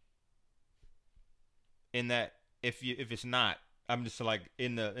 In that if it's not, I'm just like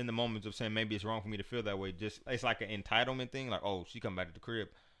in the moments of saying maybe it's wrong for me to feel that way. Just it's like an entitlement thing. Like, oh, she come back to the crib.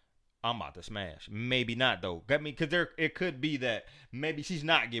 I'm about to smash. Maybe not though. I mean, because it could be that maybe she's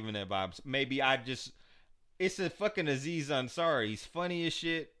not giving that vibes. Maybe it's a fucking Aziz Ansari. He's funny as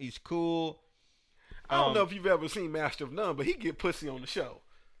shit. He's cool. I don't know if you've ever seen Master of None, but he get pussy on the show.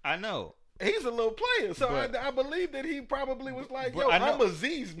 I know. He's a little player, so But- I believe that he probably was like, But "Yo, I know- I'm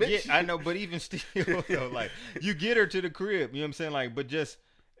Aziz, bitch." Yeah, I know, but even still, though, like you get her to the crib, you know what I'm saying? Like, but just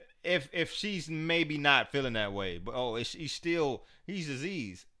if she's maybe not feeling that way, but he's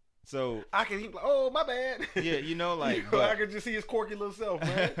Aziz, so I can. He like, "Oh, my bad." yeah, you know, like, I but, can just see his quirky little self,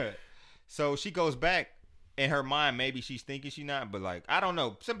 man. so she goes back in her mind. Maybe she's thinking she not, but like I don't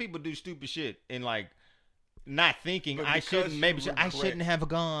know. Some people do stupid shit and like not thinking But I because shouldn't. Maybe you I regret- shouldn't have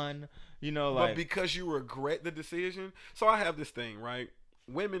gone. You know, But like because you regret the decision, so I have this thing, right?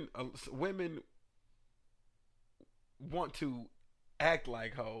 Women want to act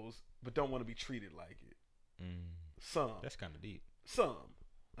like hoes, but don't want to be treated like it. Some, that's kind of deep. some.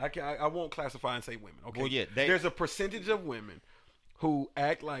 I won't classify and say women. Okay. Well, yeah, there's a percentage of women who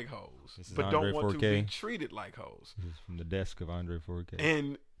act like hoes, This is but don't Andre want to 4K. be treated like hoes. This is from the desk of Andre 4K.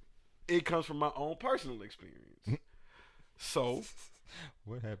 And it comes from my own personal experience. So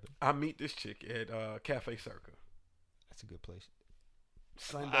What happened? I meet this chick at Cafe Circa. That's a good place.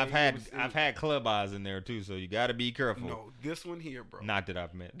 Sunday. I've it was- had club eyes in there too, so you got to be careful. No, this one here, bro. Not that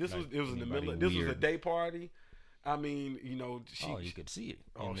I've met. This like, was in the anybody middle. This was a weird. day party. I mean, you know, You could see it.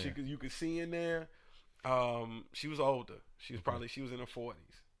 in there. you could see in there. She was older. She was she was in her 40s.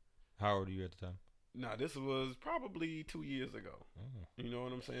 How old were you at the time? Nah, this was probably 2 years ago. Oh, You know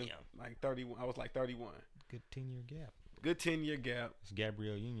what I'm saying? Damn. Like 31. I was like 31. good 10-year gap. Good 10-year gap. It's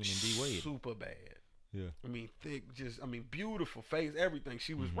Gabrielle Union and D Wade. Super bad. Yeah. I mean, thick. Beautiful face. Everything.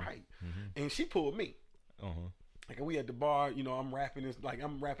 She was right, Mm-hmm. and she pulled me. Uh huh. Like we at the bar, you know, I'm rapping this, like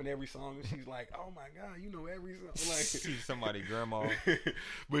I'm rapping every song, and she's like, "Oh my god, you know every song." Like She's somebody grandma.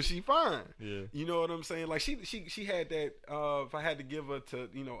 but she fine. Yeah. You know what I'm saying? Like she had that. If I had to give her to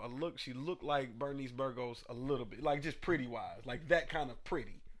a look, she looked like Bernice Burgos a little bit, like just pretty wise, like that kind of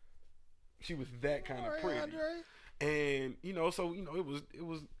pretty. She was that kind of pretty, and so it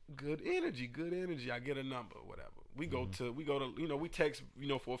was good energy. I get a number, whatever. We go to we text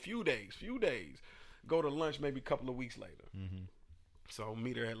for a few days. Go to lunch maybe a couple of weeks later. Mm-hmm. So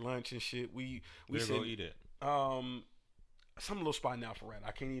meet her at lunch and shit. We Where sit, go eat it? some little spot in Alpharetta.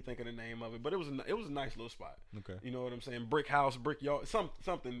 I can't even think of the name of it, but it was a nice little spot. Okay. You know what I'm saying? Brick house, brick yard,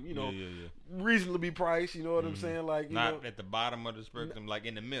 something. Yeah. Reasonably priced. You know what I'm saying? Like Not at the bottom of the spectrum, like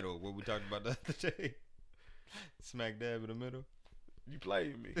in the middle, where we talked about the other day. Smack dab in the middle. you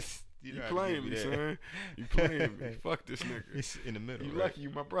playing me. You know how to playing give me, that. son. You playing me. Fuck this nigga. It's in the middle. You right? lucky you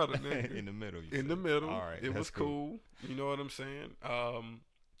my brother, nigga. in the middle. You In said. the middle. All right. It that's was cool. You know what I'm saying?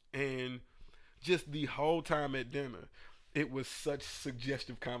 And just the whole time at dinner, it was such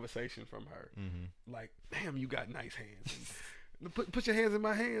suggestive conversation from her. Mm-hmm. Like, damn, you got nice hands. Put your hands in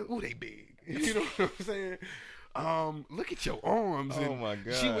my hands. Ooh, they big. You know what I'm saying? Look at your arms. Oh and my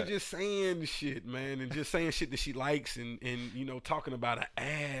God. She was just saying shit, man, and just saying shit that she likes, and talking about her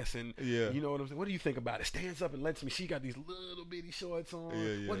ass, and Yeah. you know what I'm saying. What do you think about it? Stands up and lets me. She got these little bitty shorts on.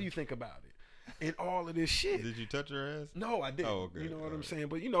 Yeah. What do you think about it? And all of this shit. Did you touch her ass? No, I didn't. Oh, okay. You know what All I'm right. saying?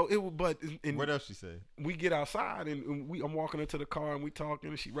 But it was. But and What else she say? we get outside and I'm walking her to the car and we talking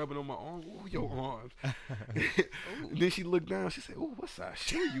and she rubbing on my arm. Ooh, your arms. And then she looked down. She said, "Ooh, what size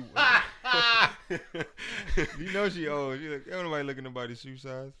shoe you wear?" You know she old. She like, ain't nobody looking at nobody's shoe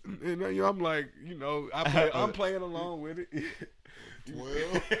size. And I'm like, I'm playing along with it.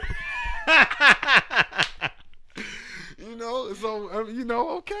 Well. So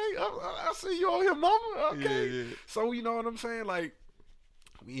okay, I see you on here, mama. Okay, Yeah. so you know what I'm saying? Like,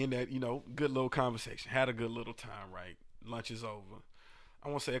 we in that good little conversation, had a good little time. Right, lunch is over. I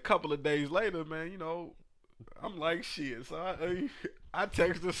want to say a couple of days later, man. I'm like shit. So I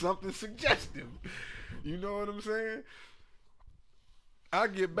text her something suggestive. You know what I'm saying? I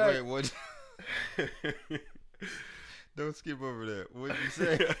get back. Wait, what? Don't skip over that. What'd you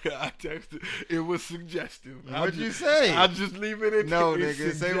say? I texted. It was suggestive. What'd you say? I'll just leave it at No, it's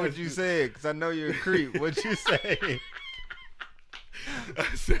nigga, say what you suggestive. said, because I know you're a creep. What'd you say? I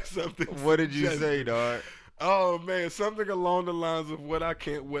said something. What did you suggestive. say, dog? Oh man, something along the lines of what I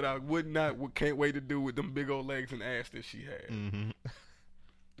can't wait to do with them big old legs and ass that she had.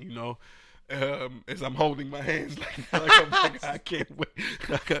 Mm-hmm. As I'm holding my hands like I can't wait.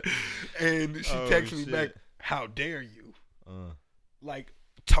 And she Oh, texts me shit. back, "How dare you?" Uh, Like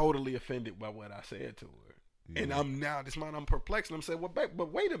totally offended by what I said to her. yeah. And I'm perplexed. And I'm saying, well, babe,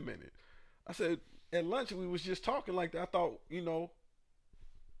 but wait a minute. I said, at lunch we was just talking like that. I thought, no,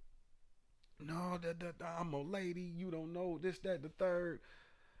 that I'm a lady. You don't know this, that, the third.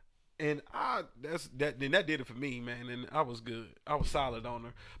 And then that did it for me, man. And I was good. I was solid on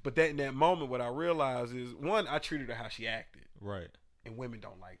her. But that in that moment, what I realized is, one, I treated her how she acted. Right. And women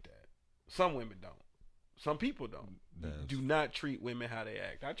don't like that. Some women don't. Some people don't. That's- Do not treat women how they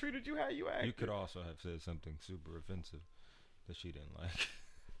act. I treated you how you act. You could also have said something super offensive that she didn't like.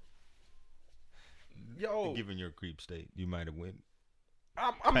 Yo, Given your creep state, you might have went.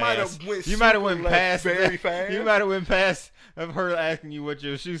 I might have went. You might have super went left past very that. fast. You might have went past of her asking you what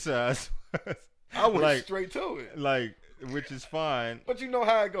your shoe size was. I went like, straight to it. like, which is fine. But you know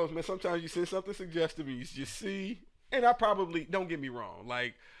how it goes, man. Sometimes you send something suggestive and you just see, and I probably, don't get me wrong,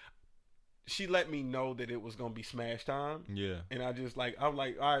 like, she let me know that it was gonna be smash time, Yeah. and I'm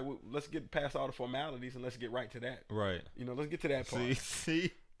like, all right, well, let's get past all the formalities and let's get right to that. Right. You know, let's get to that part.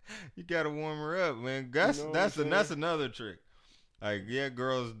 See, you gotta warm her up, man. That's You know what that's I'm that's saying? another trick. Like, yeah,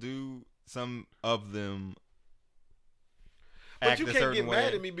 girls do. Some of them. But act you a can't certain get way.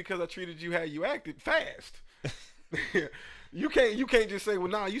 mad at me because I treated you how you acted fast. You can't just say, well,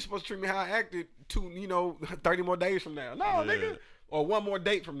 nah, you supposed to treat me how I acted 30 more days from now. No, Yeah. nigga. Or one more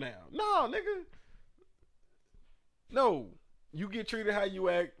date from now. No, nigga. No. You get treated how you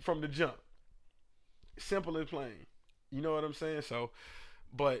act from the jump. Simple and plain. You know what I'm saying? So,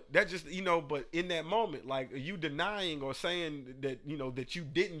 but that just, but in that moment, like, are you denying or saying that, that you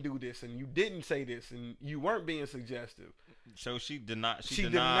didn't do this and you didn't say this and you weren't being suggestive? So she denied. She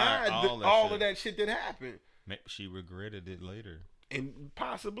denied denied all of that shit that happened. She regretted it later. And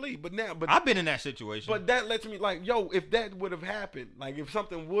possibly, but I've been in that situation. but that lets me, like, yo, if that would have happened, like, if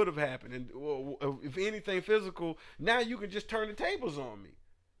something would have happened, and or if anything physical, now you can just turn the tables on me.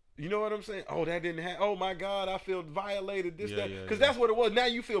 You know what I'm saying? Oh, that didn't happen. Oh my God, I feel violated. Because that's what it was. Now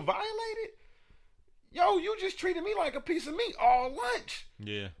you feel violated. Yo, you just treated me like a piece of meat all lunch,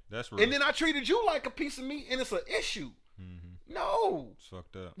 yeah, that's real. and then I treated you like a piece of meat, and it's an issue. Mm-hmm. No, It's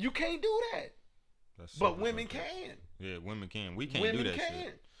fucked up. you can't do that. That's But super women fucked up. can. Yeah, women can. We can't Women do that can.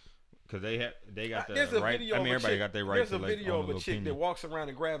 shit. Because they got the There's a right. video I mean, of a everybody chick- got their right There's to a like video own of a a little chick that opinion. walks around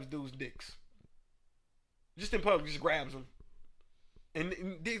and grabs dudes' dicks. Just in public, just grabs them. And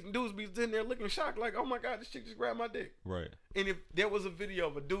these dudes be sitting there looking shocked, like, "Oh my God, this chick just grabbed my dick." Right. And if there was a video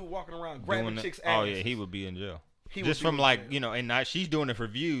of a dude walking around grabbing Doing that- chicks' oh ass, yeah, he would be in jail. He would Just be from in like jail. and not she's doing it for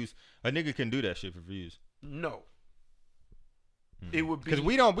views. A nigga can do that shit for views. No, it would be Because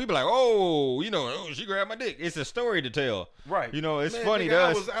we don't. We be like, oh, she grabbed my dick. It's a story to tell. right. You know, it's Man, funny nigga, to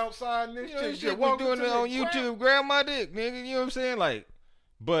I us. was outside and this You know, chick this just shit was walked doing into it me, on grab- YouTube. Grab my dick, nigga. You know what I'm saying? Like,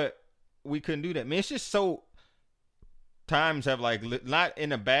 but we couldn't do that, man. It's just so. Times have like not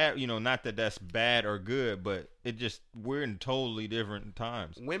in a bad, not that that's bad or good, but it just we're in totally different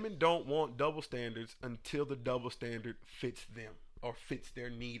times. Women don't want double standards until the double standard fits them or fits their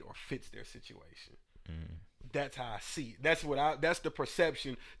need or fits their situation. That's how I see it. That's the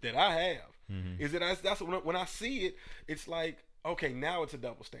perception that I have. Is that that's when I see it, it's like, okay, now it's a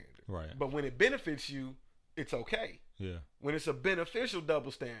double standard. Right. But when it benefits you, it's okay. Yeah. When it's a beneficial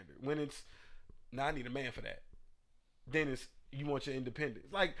double standard, when it's, now I need a man for that. Then it's, you want your independence.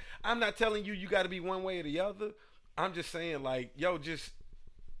 Like, I'm not telling you got to be one way or the other. I'm just saying, like, yo, just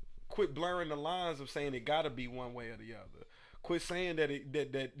quit blurring the lines of saying it got to be one way or the other. Quit saying that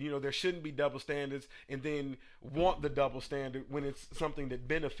there shouldn't be double standards and then want the double standard when it's something that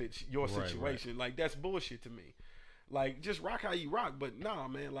benefits your Right, situation. Like, that's bullshit to me. Like, just rock how you rock, but nah,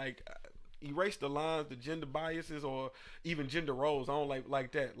 man, like, erase the lines, the gender biases, or even gender roles. I don't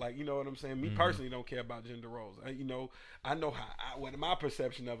like that. Like, you know what I'm saying? Me personally don't care about gender roles. I know what my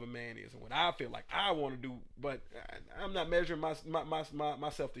perception of a man is and what I feel like I want to do, but I'm not measuring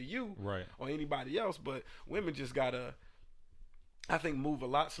myself to you Right. or anybody else. But women just gotta, I think, move a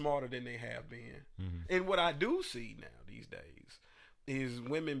lot smarter than they have been. And what I do see now these days is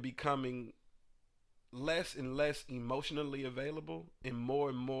women becoming less and less emotionally available and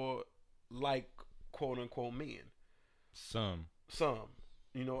more like quote unquote men. Some.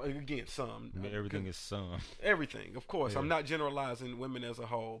 Again, some. Everything is some. Everything, of course. Yeah. I'm not generalizing women as a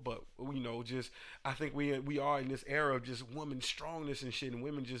whole, but just I think we are in this era of just woman strongness and shit, and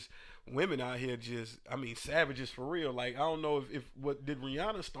women out here just, I mean, savages for real. Like, I don't know if what did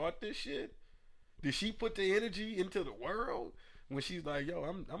Rihanna start this shit? Did she put the energy into the world when she's like, yo,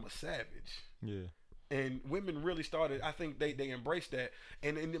 I'm a savage? Yeah. And women really started, I think they embraced that.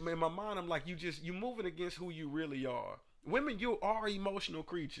 And in my mind, I'm like, you moving against who you really are. Women, you are emotional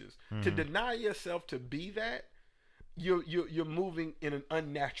creatures. To deny yourself to be that, you're moving in an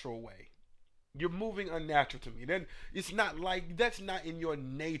unnatural way. You're moving unnatural to me. Then it's not like, that's not in your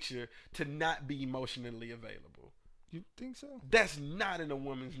nature to not be emotionally available. You think so? That's not in a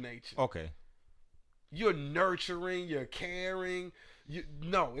woman's nature. Okay. You're nurturing, you're caring,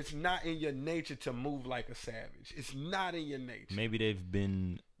 No, it's not in your nature to move like a savage. It's not in your nature. Maybe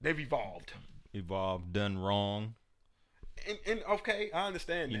They've evolved. done wrong. And okay, I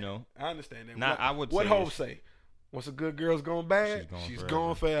understand that. You know, I understand that. Now, I would what say Hov this. say? Once a good girl's gone bad, she's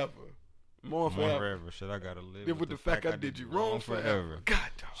gone forever. More forever. Shit, I gotta live Live with the fact I did you wrong forever. God,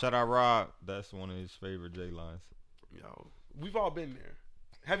 dog. Shout out Rob. That's one of his favorite J lines. Yo, we've all been there.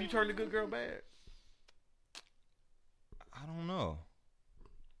 Have you turned a good girl bad? I don't know.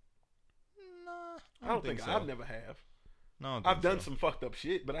 Nah, I don't think so. I've never have. No, I don't I've think done so. some fucked up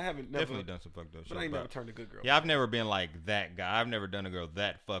shit, but I haven't never. Definitely done some fucked up shit. But I ain't never turned a good girl. Yeah, I've never been like that guy. I've never done a girl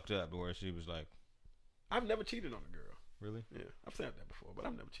that fucked up to where she was like, I've never cheated on a girl. really? Yeah, I've said that before, but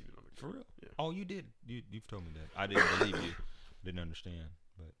I've never cheated on a For girl. real? Yeah. Oh, you did. You've told me that. I didn't believe you. Didn't understand.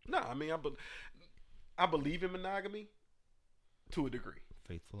 But No, I mean, I believe in monogamy to a degree.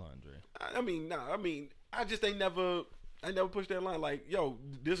 faithful Andre. I just ain't never pushed that line. Like, yo,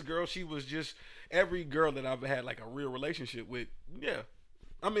 this girl, she was just every girl that I've had like a real relationship with. Yeah,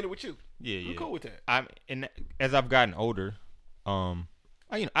 I'm in it with you. Yeah, I'm cool with that. And as I've gotten older,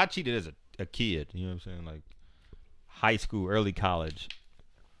 I cheated as a kid. You know what I'm saying? Like high school, early college.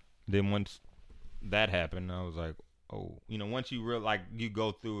 Then once that happened, I was like, oh, once you you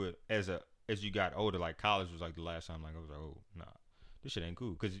go through it as you got older. Like college was like the last time. Like I was like, oh, nah, this shit ain't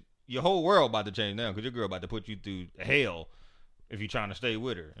cool. Because your whole world about to change now. Because your girl about to put you through hell if you're trying to stay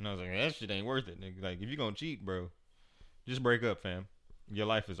with her. And I was like, that shit ain't worth it, nigga. Like if you're gonna cheat, bro, just break up, fam. Your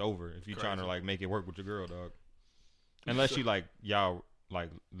life is over if you're trying to like make it work with your girl, dog. Unless you like y'all like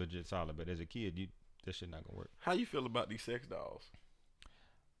legit solid, but as a kid, that shit not gonna work. How you feel about these sex dolls?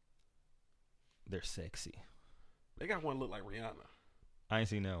 They're sexy. They got one look like Rihanna. I ain't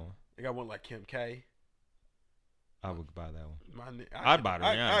seen that one. They got one like Kim K. I would buy that one. I'd buy the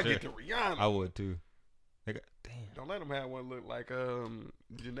Rihanna. I'd get the Rihanna. I would too. They got, damn. Don't let them have one look like Janae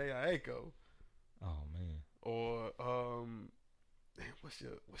Aiko. Oh man. Or damn, what's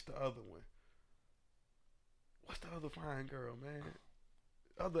the other one? What's the other fine girl, man?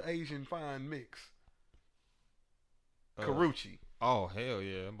 Other Asian fine mix. Karuchi. Oh hell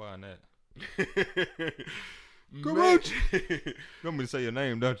yeah, I'm buying that. Karuchi. You want me to say your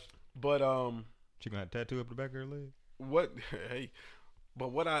name, don't you? But she gonna have a tattoo up the back of her leg. What? Hey,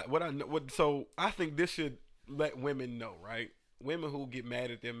 but what I know. So I think this should let women know, right? Women who get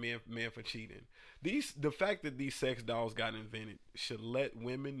mad at their men for cheating. The fact that these sex dolls got invented should let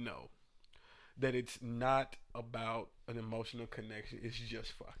women know that it's not about an emotional connection. It's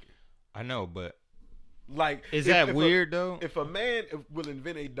just fucking. I know, but like, is that weird though? If a man will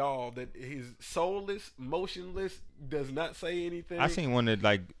invent a doll that is soulless, motionless, does not say anything. I seen one that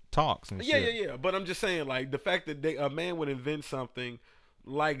like talks and shit. Yeah. But I'm just saying, like, the fact that a man would invent something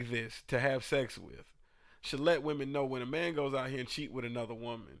like this to have sex with should let women know when a man goes out here and cheat with another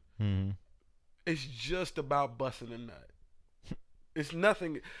woman, it's just about busting a nut. It's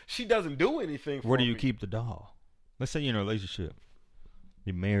nothing. She doesn't do anything for me. Where do you keep the doll? Let's say you're in a relationship.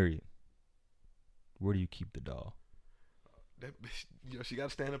 You're married. Where do you keep the doll? That bitch, she got to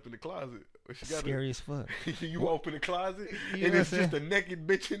stand up in the closet. Scary as fuck. You open the closet You and know it's what I'm just a naked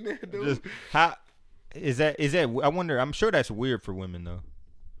bitch in there, dude. Just, how is that? I wonder. I'm sure that's weird for women though.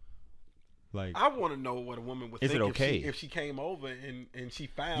 Like, I want to know what a woman would is think it okay if she came over and she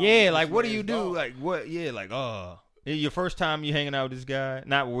found. yeah, like what do you do? dog. Like what? Yeah, like your first time you hanging out with this guy.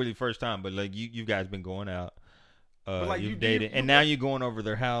 Not really first time, but like you guys been going out. Like you've dated, and now you're going over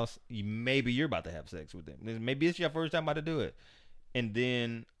their house. Maybe you're about to have sex with them. Maybe it's your first time about to do it, and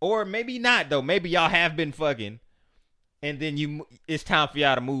then, or maybe not though. Maybe y'all have been fucking, and then it's time for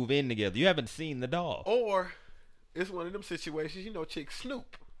y'all to move in together. You haven't seen the doll, or it's one of them situations. Chicks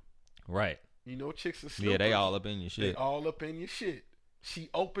snoop. right? Chicks are snoopers. Yeah, they all up in your shit. They all up in your shit.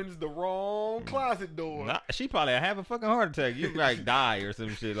 She opens the wrong closet door. Nah, she probably have a fucking heart attack. You like die or some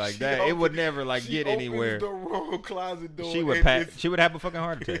shit like that. It would never like get anywhere. The wrong closet door. She would have a fucking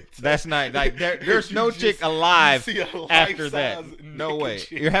heart attack. That's not like there's no chick alive after that. No way.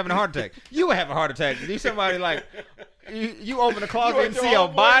 Chick. You're having a heart attack. You would have a heart attack. You somebody like you open the closet and see a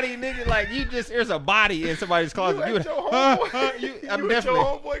body, nigga. Like there's a body in somebody's closet. I'm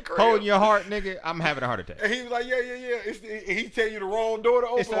definitely holding your heart, nigga. I'm having a heart attack. And he was like, yeah. He tell you the wrong door to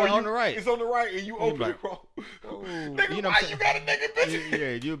open. It's on the right. It's on the right, and you open it wrong. Nigga, why you got a nigga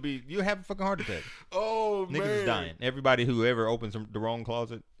bitch? Yeah, you have a fucking heart attack. Oh man, niggas is dying. Everybody who ever opens the wrong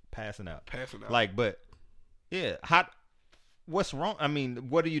closet, passing out. Like, but yeah, what's wrong? I mean,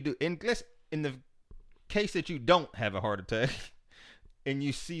 what do you do in the case that you don't have a heart attack, and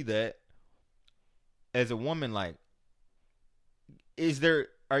you see that as a woman? Like, is there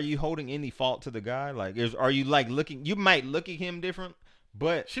you holding any fault to the guy? Like, are you like looking? You might look at him different,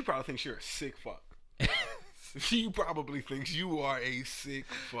 but She probably thinks you're a sick fuck. She probably thinks you are a sick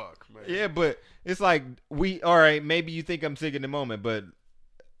fuck, man. yeah, but it's like all right. Maybe you think I'm sick in the moment, but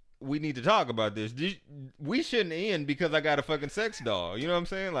we need to talk about this. We shouldn't end because I got a fucking sex doll. You know what I'm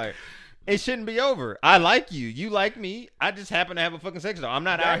saying? Like, it shouldn't be over. I like you. You like me. I just happen to have a fucking sex doll. I'm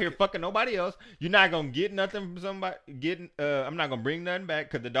not out here fucking nobody else. You're not gonna get nothing from somebody. I'm not gonna bring nothing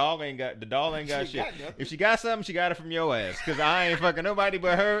back because the doll ain't got She shit. got nothing. If she got something, she got it from your ass. Because I ain't fucking nobody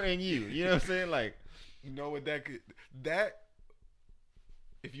but her and you. You know what I'm saying? Like, You know what that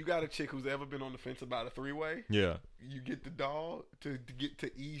if you got a chick who's ever been on the fence about a 3-way, yeah. you get the dog to get to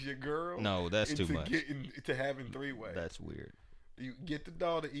ease your girl. No, that's too into much. to having 3-way. That's weird. You get the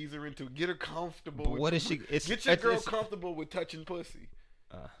dog to ease her into, get her comfortable. But what is she? Get your girl comfortable with touching pussy.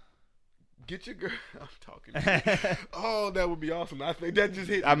 Get your girl. I'm talking. Oh, that would be awesome. I think that just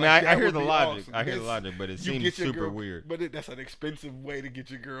hit. I mean, like, I hear the would be logic. awesome. I hear the logic, but it You seems get your super girl- weird. But that's an expensive way to get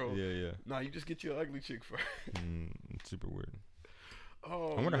your girl. Yeah. Nah, you just get your ugly chick first. Super weird.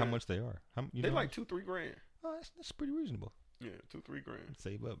 Oh, I wonder how man. much they are. They like $2-3 grand. Oh, that's pretty reasonable. Yeah, $2-3 grand.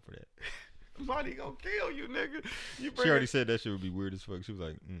 Save up for that. Money gonna kill you, nigga. You She bring already said that shit would be weird as fuck. She was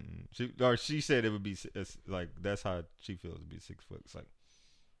like, she said it would be like that's how she feels to be 6 foot. It's like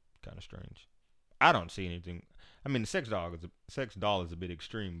kind of strange. I don't see anything. I mean, the sex doll is a bit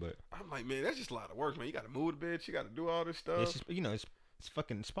extreme, but I'm like, man, that's just a lot of work, man. You got to move the bed. You got to do all this stuff. it's just,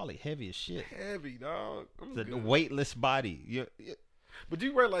 it's probably heavy as shit. Heavy, dog. I'm The good. weightless body. Yeah. But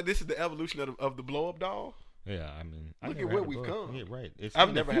you realize this is the evolution of the blow up doll? Yeah, I mean, I Look never at where had a we've blow- come. Yeah, right. It's I've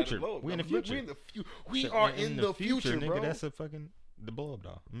in never the had future. a blow up. We in the Look, future. We So, are in the future, nigga. bro. That's the blow up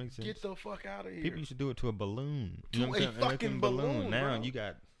doll. It makes sense. Get the fuck out of here. People used to do it to a balloon. To know what I'm a saying? fucking balloon, Now bro. you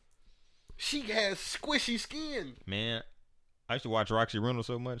got, She has squishy skin. man. I used to watch Roxy Reynolds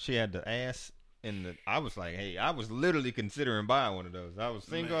so much. She had the ass and I was like, hey, I was literally considering buying one of those. I was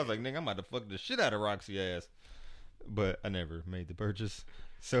single. I was like, nigga, I'm about to fuck the shit out of Roxy ass. But I never made the purchase.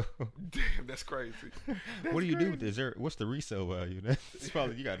 So Damn, that's crazy. what do you do with this? What's the resale value? That's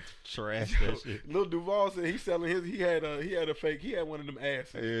probably, you got to trash Yo, that shit. Lil Duval said he's selling his. He had a fake. He had one of them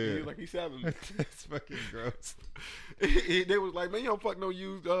asses. Yeah. He was like, he's selling it. That's fucking gross. They was like, man, you don't fuck no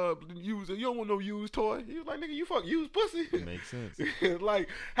used. You don't want no used toy. He was like, nigga, you fuck used pussy. It makes sense. Like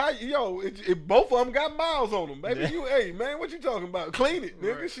how both of them got miles on them, baby. Hey man, what you talking about? Clean it,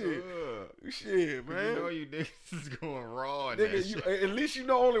 nigga. Right. Shit, man. You know you niggas is going raw in Nigga, that you, shit. at least you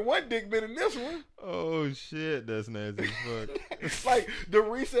know only one dick been in this one. Oh shit, that's nasty as fuck. Like the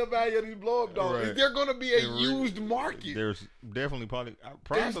resale value of these blow up dolls. Right. Is there gonna be a used market? There's definitely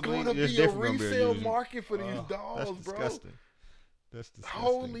There's gonna be a resale market for these dolls, that's bro. disgusting. That's disgusting.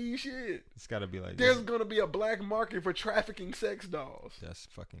 Holy shit. It's got to be like There's that. gonna be a black market for trafficking sex dolls. That's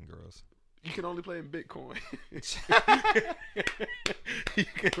fucking gross. You can only play in Bitcoin. You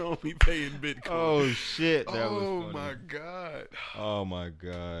can only pay in Bitcoin. Oh shit, that Oh was funny. my god, Oh my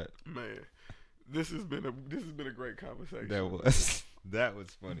god, man! This has been a great conversation. that was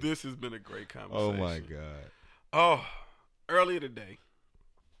funny. This has been a great conversation. Oh my god. Oh, earlier today,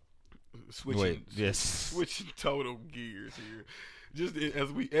 switching total gears here. Just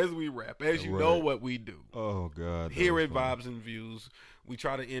as we wrap, as you know what we do. Oh god. Here at Vibes and Views, we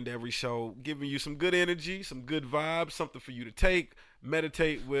try to end every show giving you some good energy, some good vibes, something for you to take,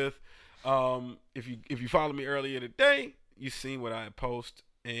 meditate with. If you follow me earlier today, you seen what I post,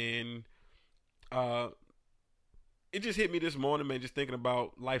 and it just hit me this morning, man. Just thinking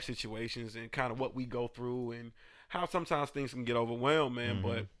about life situations and kind of what we go through and how sometimes things can get overwhelmed, man.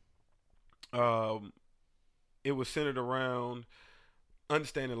 Mm-hmm. But it was centered around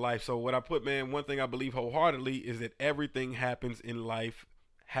understanding life. So what I put, man, one thing I believe wholeheartedly is that everything happens in life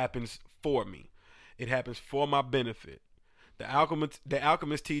happens for me. It happens for my benefit. The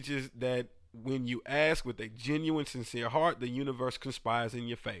alchemist teaches that when you ask with a genuine, sincere heart, the universe conspires in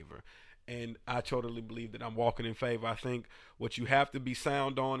your favor. And I totally believe that I'm walking in favor. I think what you have to be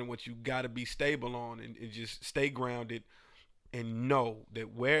sound on and what you got to be stable on and just stay grounded and know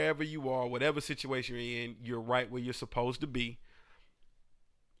that wherever you are, whatever situation you're in, you're right where you're supposed to be.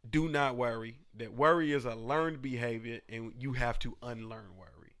 Do not worry. That worry is a learned behavior, and you have to unlearn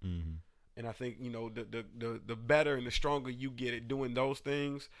worry. Mm-hmm. And I think, the better and the stronger you get at doing those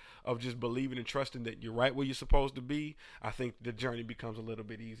things of just believing and trusting that you're right where you're supposed to be, I think the journey becomes a little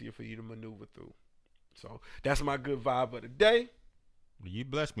bit easier for you to maneuver through. So that's my good vibe of the day. You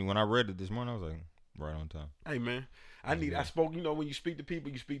blessed me when I read it this morning. I was like, right on time. Hey man, I spoke, when you speak to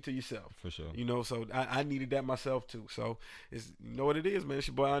people, you speak to yourself. For sure. So I needed that myself too. So you know what it is, man. It's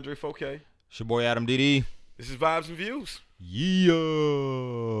your boy Andre 4K. It's your boy Adam DD. This is Vibes and Views. Yeah.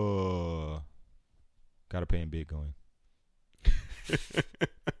 Gotta pay in Bitcoin.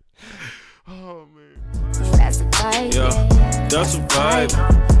 Oh man. That's a vibe. Yeah, that's a vibe.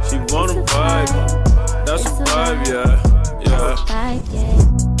 She wanna vibe. That's a vibe, yeah. Vibe,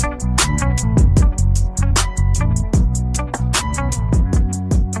 yeah.